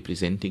was actually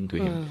presenting to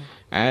him.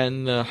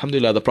 And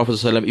alhamdulillah, the Prophet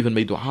ﷺ even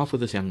made dua for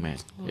this young man.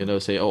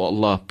 Say, oh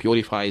Allah,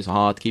 purify his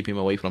heart, keep him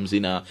away from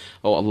zina.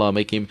 Oh Allah,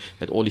 make him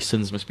that all his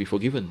sins must be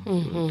forgiven.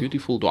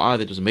 Beautiful dua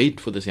that was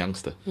made for this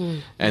youngster.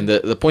 And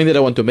the point that I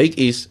want to make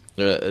is,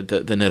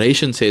 the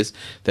narration says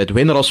that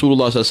when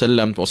Rasulullah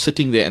ﷺ was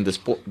sitting there and this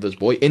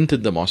boy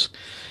entered the mosque,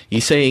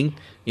 he's saying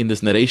in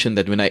this narration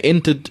that when I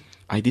entered,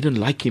 I didn't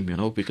like him,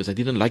 because I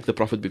didn't like the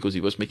Prophet, because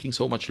he was making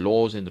so much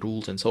laws and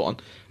rules and so on.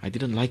 I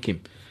didn't like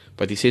him.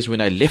 But he says,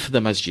 when I left the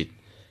masjid,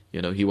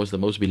 he was the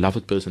most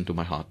beloved person to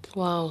my heart.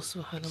 Wow,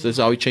 subhanAllah. So this is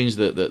how he changed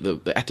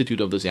the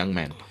attitude of this young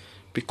man.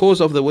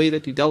 because of the way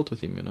that he dealt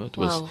with him. It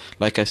was,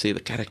 like I say, the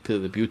character,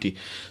 the beauty.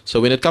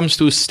 So when it comes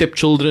to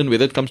stepchildren,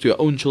 whether it comes to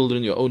your own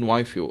children, your own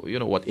wife,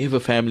 whatever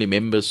family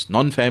members,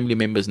 non-family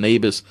members,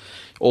 neighbors,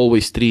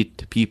 always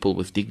treat people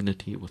with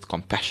dignity, with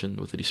compassion,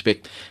 with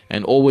respect,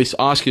 and always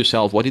ask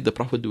yourself, what did the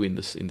Prophet do in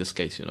this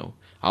case?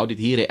 How did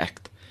he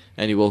react?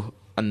 And you will,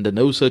 under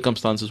no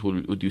circumstances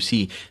would you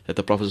see that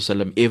the Prophet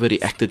ﷺ ever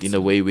reacted in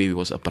a way where he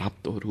was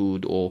abrupt or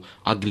rude or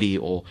ugly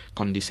or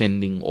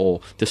condescending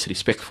or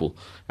disrespectful.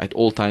 At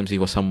all times he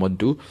was someone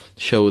to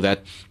show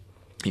that,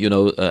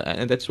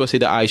 and that's why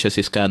Aisha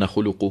says, كَانَ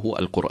خُلُقُهُ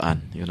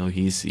الْقُرْآنِ.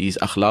 His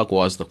akhlaq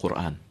was the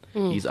Qur'an.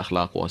 His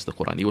akhlaq was the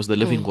Qur'an. He was the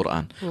living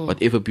Qur'an.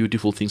 Whatever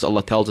beautiful things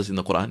Allah tells us in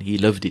the Qur'an, he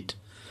lived it.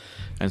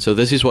 And so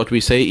this is what we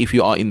say, if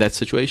you are in that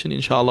situation,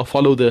 inshallah,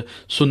 follow the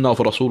sunnah of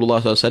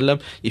Rasulullah sallallahu alaihi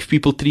wasallam. If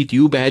people treat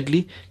you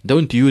badly,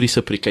 don't you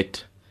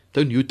reciprocate.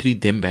 Don't you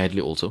treat them badly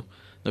also.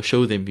 Now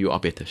show them you are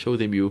better. Show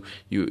them you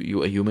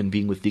a human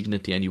being with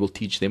dignity, and you will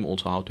teach them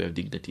also how to have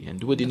dignity. And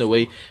do it in a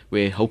way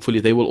where hopefully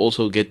they will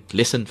also get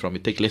lesson from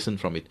it, take lesson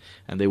from it,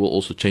 and they will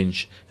also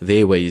change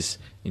their ways,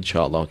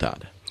 inshallah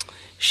ta'ala.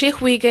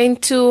 Sheikh, we're going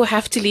to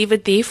have to leave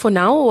it there for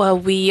now.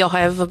 We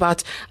have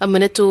about a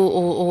minute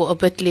or a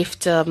bit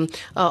left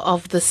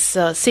of this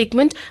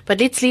segment,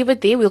 but let's leave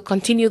it there. We'll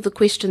continue the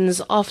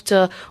questions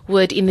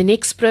afterward in the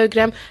next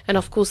program. And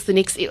of course, the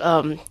next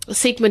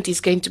segment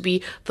is going to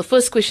be, the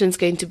first question is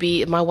going to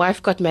be, my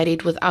wife got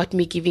married without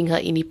me giving her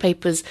any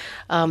papers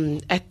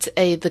at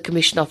the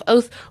Commission of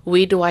Oath.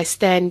 Where do I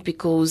stand?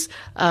 Because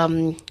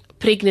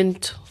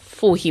pregnant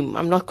for him.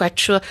 I'm not quite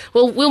sure.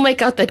 Well, we'll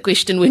make out that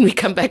question when we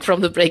come back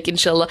from the break,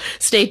 inshallah.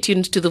 Stay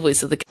tuned to the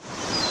Voice of the Cape.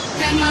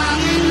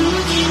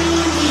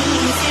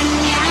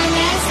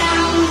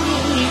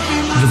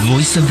 The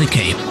Voice of the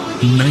Cape,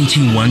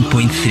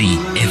 91.3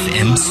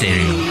 FM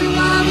stereo.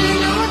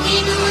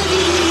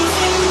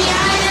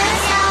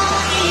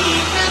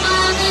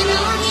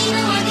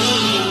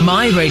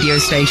 My radio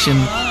station,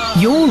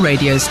 your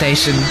radio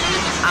station,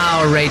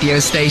 our radio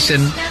station,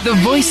 the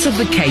Voice of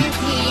the Cape.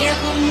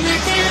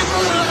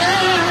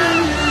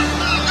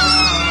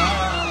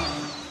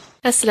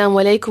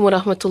 Assalamu alaikum wa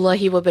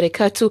rahmatullahi wa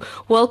barakatuh.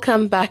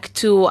 Welcome back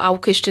to our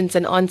questions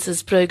and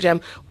answers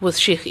program with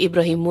Sheikh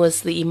Ebrahim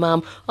Moos, the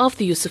Imam of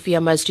the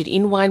Yusufia Masjid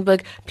in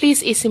Wynberg.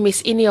 Please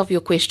SMS any of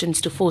your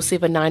questions to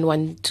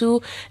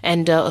 47912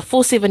 and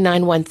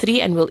 47913,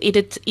 and we'll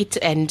edit it,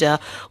 and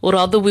or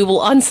rather we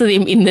will answer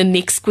them in the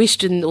next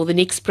question or the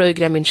next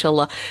program,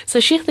 inshallah. So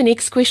Sheikh, the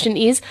next question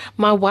is,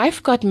 my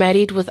wife got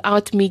married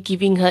without me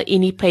giving her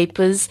any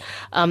papers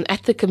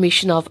at the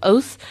Commission of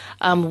Oath.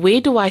 Where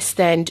do I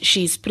stand?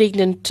 She's pregnant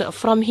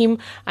from him.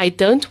 I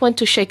don't want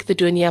to shake the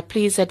dunya.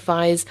 Please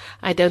advise.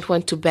 I don't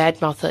want to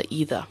badmouth her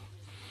either.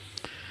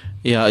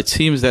 Yeah, it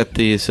seems that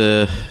there's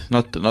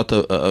not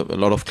a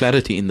lot of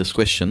clarity in this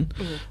question.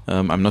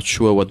 I'm not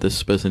sure what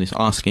this person is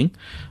asking.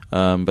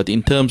 But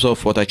in terms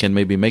of what I can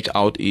maybe make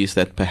out is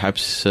that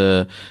perhaps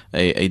a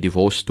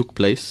divorce took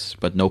place,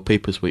 but no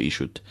papers were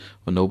issued,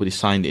 or nobody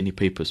signed any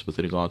papers with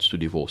regards to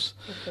divorce.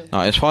 Okay.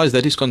 Now, as far as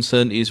that is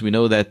concerned, we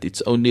know that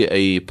it's only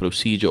a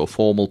procedure or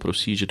formal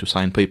procedure to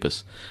sign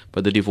papers,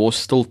 but the divorce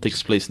still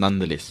takes place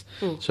nonetheless.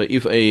 So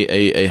if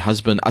a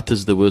husband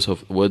utters the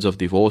words of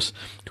divorce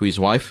to his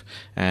wife,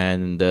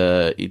 and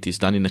it is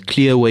done in a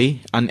clear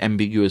way,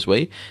 unambiguous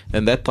way,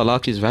 then that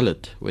talaq is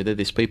valid, whether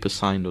this paper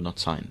signed or not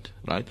signed,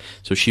 right?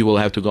 So she will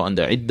have to go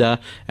under iddah,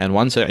 and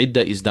once her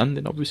iddah is done,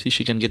 then obviously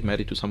she can get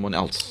married to someone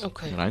else.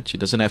 Okay. Right? She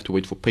doesn't have to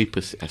wait for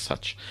papers as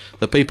such.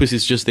 The papers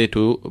is just there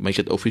to make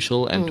it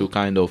official and to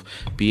kind of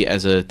be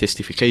as a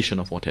testification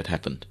of what had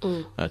happened,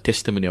 a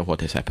testimony of what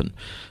has happened.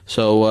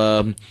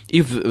 So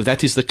if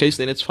that is the case,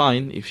 then it's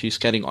fine. If she's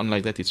carrying on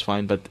like that, it's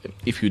fine. But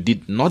if you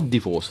did not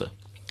divorce her,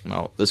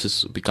 now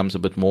this becomes a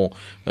bit more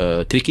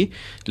tricky.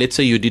 Let's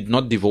say you did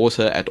not divorce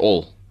her at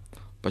all,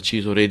 but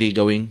she's already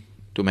going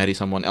to marry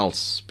someone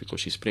else because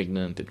she's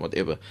pregnant and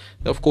whatever.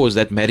 Of course,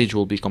 that marriage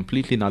will be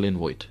completely null and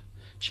void.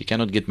 She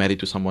cannot get married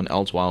to someone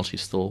else while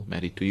she's still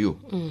married to you.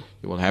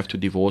 You will have to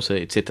divorce her,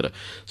 etc.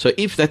 So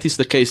if that is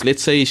the case,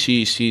 let's say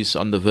she's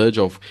on the verge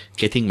of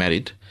getting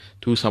married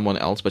to someone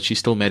else, but she's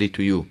still married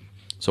to you.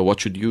 So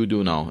what should you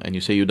do now? And you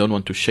say you don't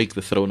want to shake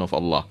the throne of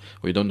Allah,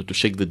 or you don't want to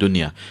shake the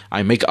dunya.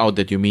 I make out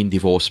that you mean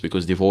divorce,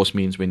 because divorce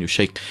means when you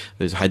shake.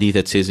 There's a hadith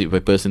that says if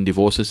a person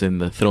divorces, then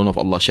the throne of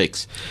Allah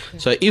shakes. Okay.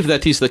 So if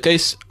that is the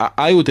case,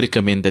 I would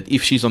recommend that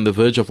if she's on the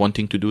verge of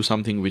wanting to do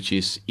something which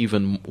is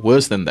even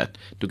worse than that,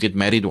 to get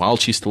married while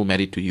she's still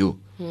married to you.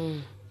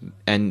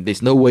 And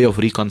there's no way of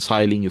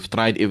reconciling, you've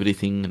tried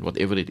everything and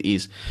whatever it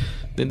is,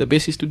 then the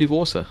best is to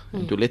divorce her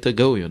and to let her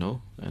go,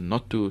 and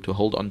not to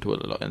hold on to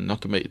her, and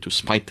not to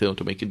spite her or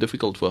to make it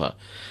difficult for her.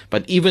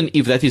 But even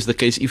if that is the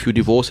case, if you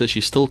divorce her,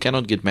 she still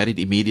cannot get married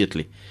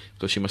immediately,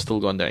 because she must still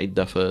go under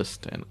iddah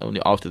first, and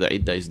only after the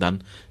iddah is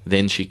done,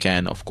 then she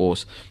can, of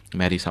course,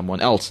 marry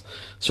someone else.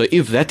 So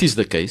if that is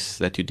the case,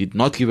 that you did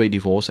not give a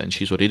divorce and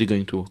she's already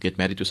going to get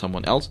married to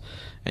someone else,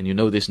 and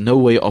there's no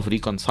way of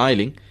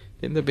reconciling,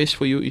 then the best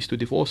for you is to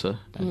divorce her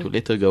and to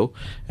let her go,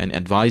 and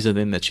advise her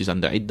then that she's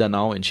under iddah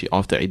now, and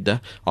after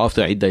iddah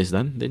is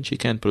done, then she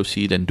can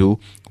proceed and do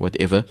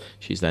whatever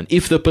she's done.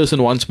 If the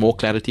person wants more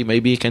clarity,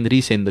 maybe he can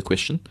resend the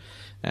question.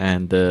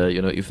 And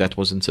if that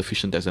wasn't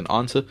sufficient as an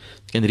answer,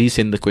 you can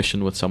resend the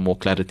question with some more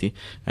clarity,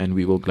 and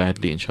we will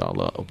gladly,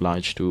 inshallah,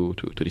 oblige to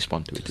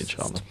respond to it,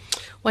 inshallah.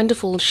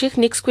 Wonderful. Sheikh,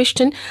 next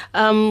question.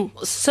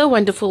 So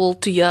wonderful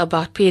to hear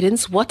about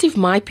parents. What if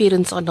my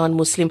parents are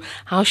non-Muslim?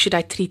 How should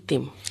I treat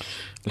them?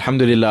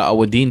 Alhamdulillah,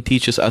 our deen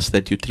teaches us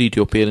that you treat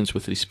your parents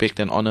with respect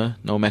and honor,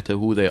 no matter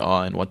who they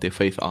are and what their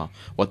faith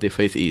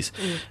is.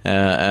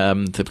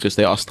 Because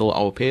they are still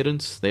our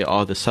parents. They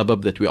are the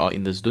sabab that we are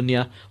in this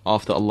dunya.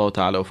 After Allah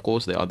Ta'ala, of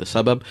course, they are the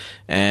sabab.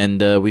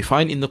 And we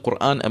find in the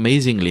Quran,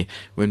 amazingly,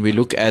 when we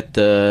look at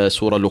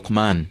Surah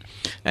Luqman.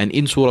 And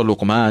in Surah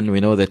Luqman,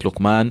 we know that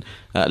Luqman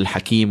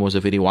al-Hakim was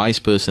a very wise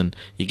person.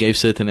 He gave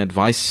certain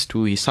advice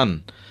to his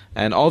son.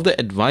 And all the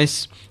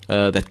advice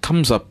that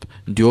comes up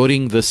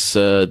during this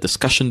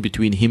discussion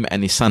between him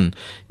and his son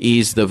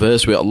is the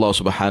verse where Allah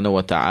subhanahu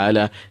wa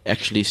ta'ala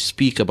actually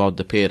speak about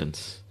the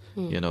parents.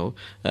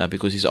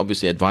 Because he's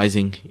obviously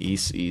advising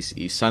his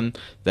son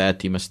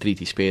that he must treat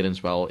his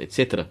parents well,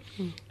 etc.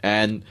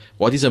 And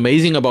what is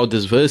amazing about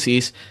this verse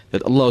is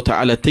that Allah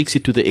Ta'ala takes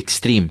it to the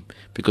extreme,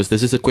 because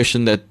this is a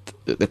question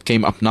that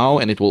came up now,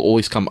 and it will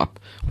always come up.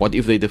 What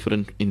if they're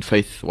different in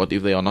faith? What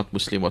if they are not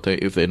Muslim? What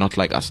if they're not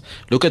like us?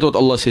 Look at what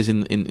Allah says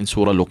in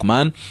Surah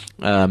Luqman.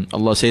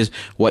 Allah says,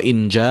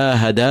 وَإِن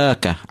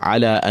جَاهَدَاكَ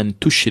عَلَىٰ أَن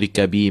تُشْرِكَ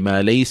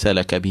بِمَا لَيْسَ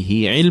لَكَ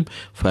بِهِ عِلْمٍ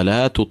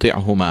فَلَا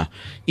تُطِعْهُمَا.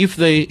 If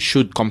they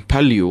should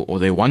compel you, or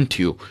they want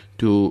you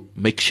to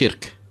make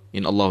shirk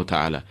in Allah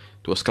Ta'ala,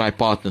 to ascribe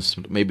partners,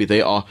 maybe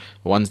they are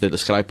ones that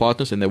ascribe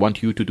partners and they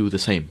want you to do the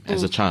same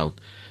as a child,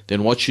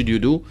 then what should you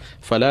do?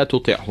 فَلَا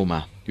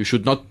تُطِعْهُمَا. You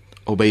should not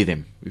obey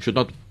them. You should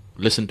not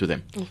listen to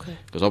them. Okay.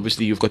 Because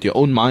obviously you've got your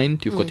own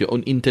mind, you've got your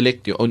own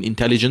intellect, your own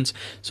intelligence.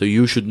 So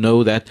you should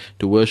know that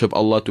to worship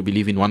Allah, to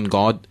believe in one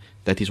God,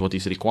 that is what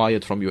is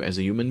required from you as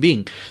a human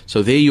being.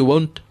 So there you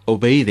won't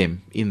obey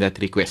them in that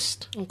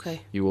request.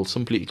 Okay. You will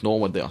simply ignore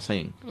what they are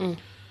saying.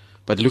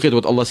 But look at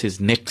what Allah says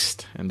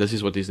next, and this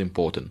is what is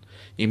important.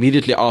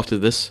 Immediately after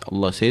this,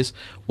 Allah says,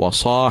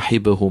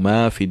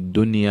 وَصَاحِبْهُمَا فِي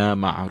الدُّنْيَا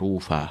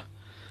مَعْرُوفًا.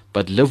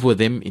 But live with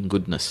them in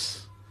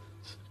goodness.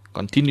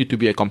 Continue to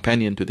be a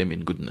companion to them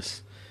in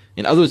goodness.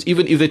 In other words,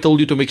 even if they told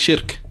you to make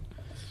shirk,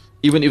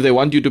 even if they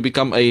want you to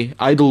become a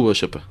idol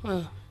worshipper,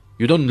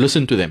 you don't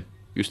listen to them.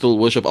 You still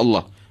worship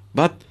Allah.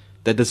 But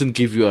that doesn't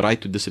give you a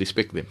right to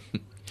disrespect them.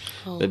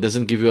 That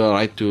doesn't give you a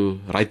right to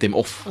write them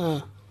off,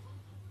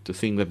 to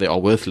think that they are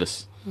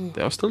worthless.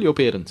 They are still your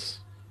parents,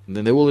 and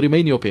then they will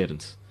remain your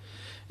parents.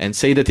 And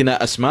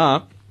Sayyidatina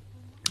Asma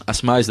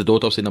is the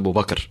daughter of Sayyidina Abu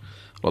Bakr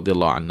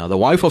radiallahu anha, the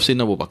wife of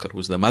Sayyidina Abu Bakr,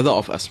 who's the mother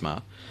of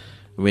Asma.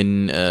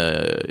 When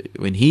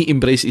he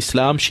embraced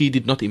Islam, she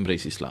did not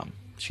embrace Islam.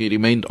 She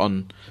remained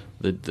on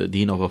the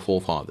deen of her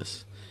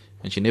forefathers,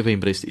 and she never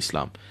embraced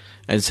Islam.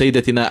 And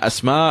Sayyidatina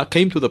Asma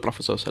came to the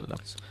Prophet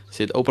ﷺ,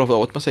 said, "Oh Prophet,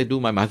 what must I do?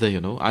 My mother,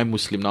 I'm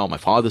Muslim now, my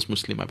father's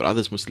Muslim, my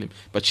brother's Muslim,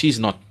 but she's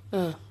not.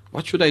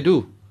 What should I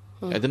do?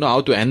 I don't know how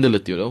to handle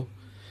it,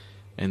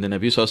 And the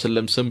Nabi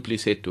ﷺ simply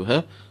said to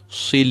her,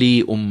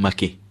 Sili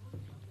ummaki.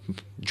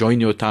 Join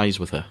your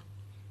ties with her.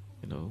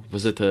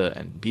 Visit her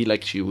and be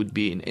like she would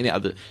be in any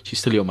other. She's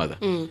still your mother.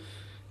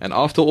 And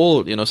after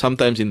all,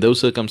 sometimes in those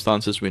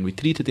circumstances, when we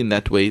treat it in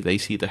that way, they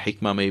see the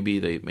hikmah,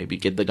 they maybe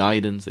get the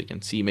guidance, they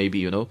can see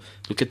maybe,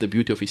 look at the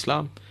beauty of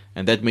Islam.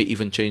 And that may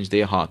even change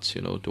their hearts,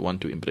 to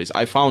want to embrace.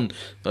 I found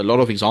a lot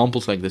of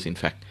examples like this, in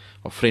fact,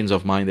 of friends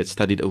of mine that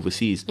studied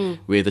overseas,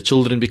 where the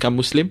children become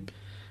Muslim.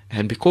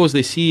 And because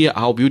they see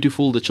how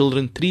beautiful the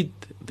children treat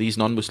these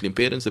non-Muslim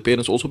parents, the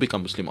parents also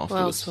become Muslim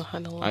afterwards.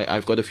 Wow,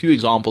 I've got a few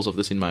examples of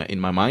this in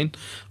my mind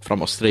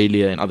from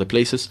Australia and other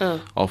places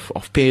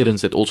of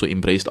parents that also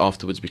embraced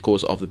afterwards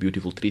because of the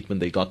beautiful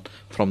treatment they got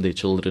from their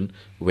children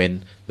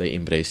when they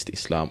embraced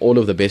Islam. All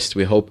of the best.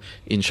 We hope,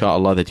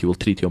 inshallah, that you will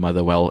treat your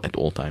mother well at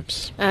all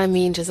times.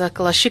 Ameen.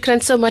 Jazakallah.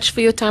 Shukran so much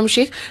for your time,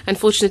 Sheikh.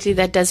 Unfortunately,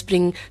 that does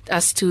bring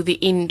us to the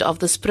end of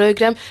this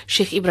program.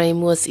 Sheikh Ebrahim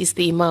Moos is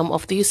the Imam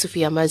of the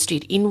Yusufiya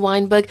Masjid in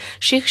Wynberg.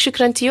 Sheikh,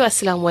 shukran to you.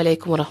 Assalamu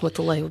alaikum wa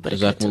rahmatullahi wa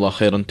barakatuh. Jazakumullah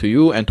khairan to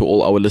you and to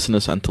all our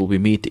listeners until we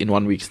meet in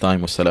 1 week's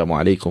time. Wassalamu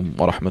alaikum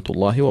wa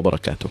rahmatullahi wa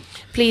barakatuh.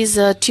 Please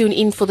tune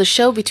in for the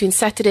show between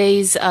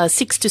Saturdays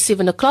 6 to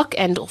 7 o'clock,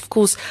 and of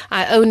course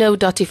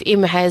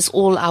iono.fm has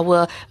all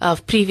our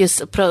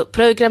previous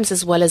programs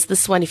as well as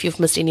this one if you've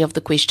missed any of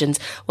the questions.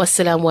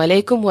 Wassalamu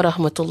alaikum wa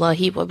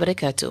rahmatullahi wa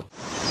barakatuh.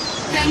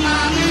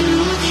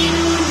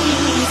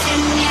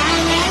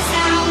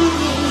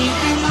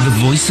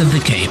 The Voice of the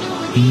Cape,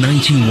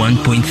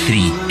 91.3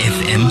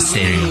 FM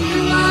stereo.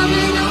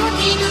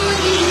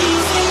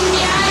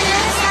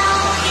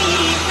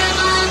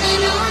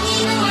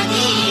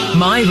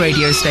 My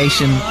radio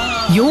station,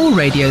 your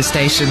radio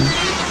station,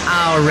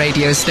 our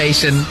radio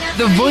station,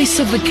 the Voice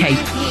of the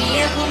Cape.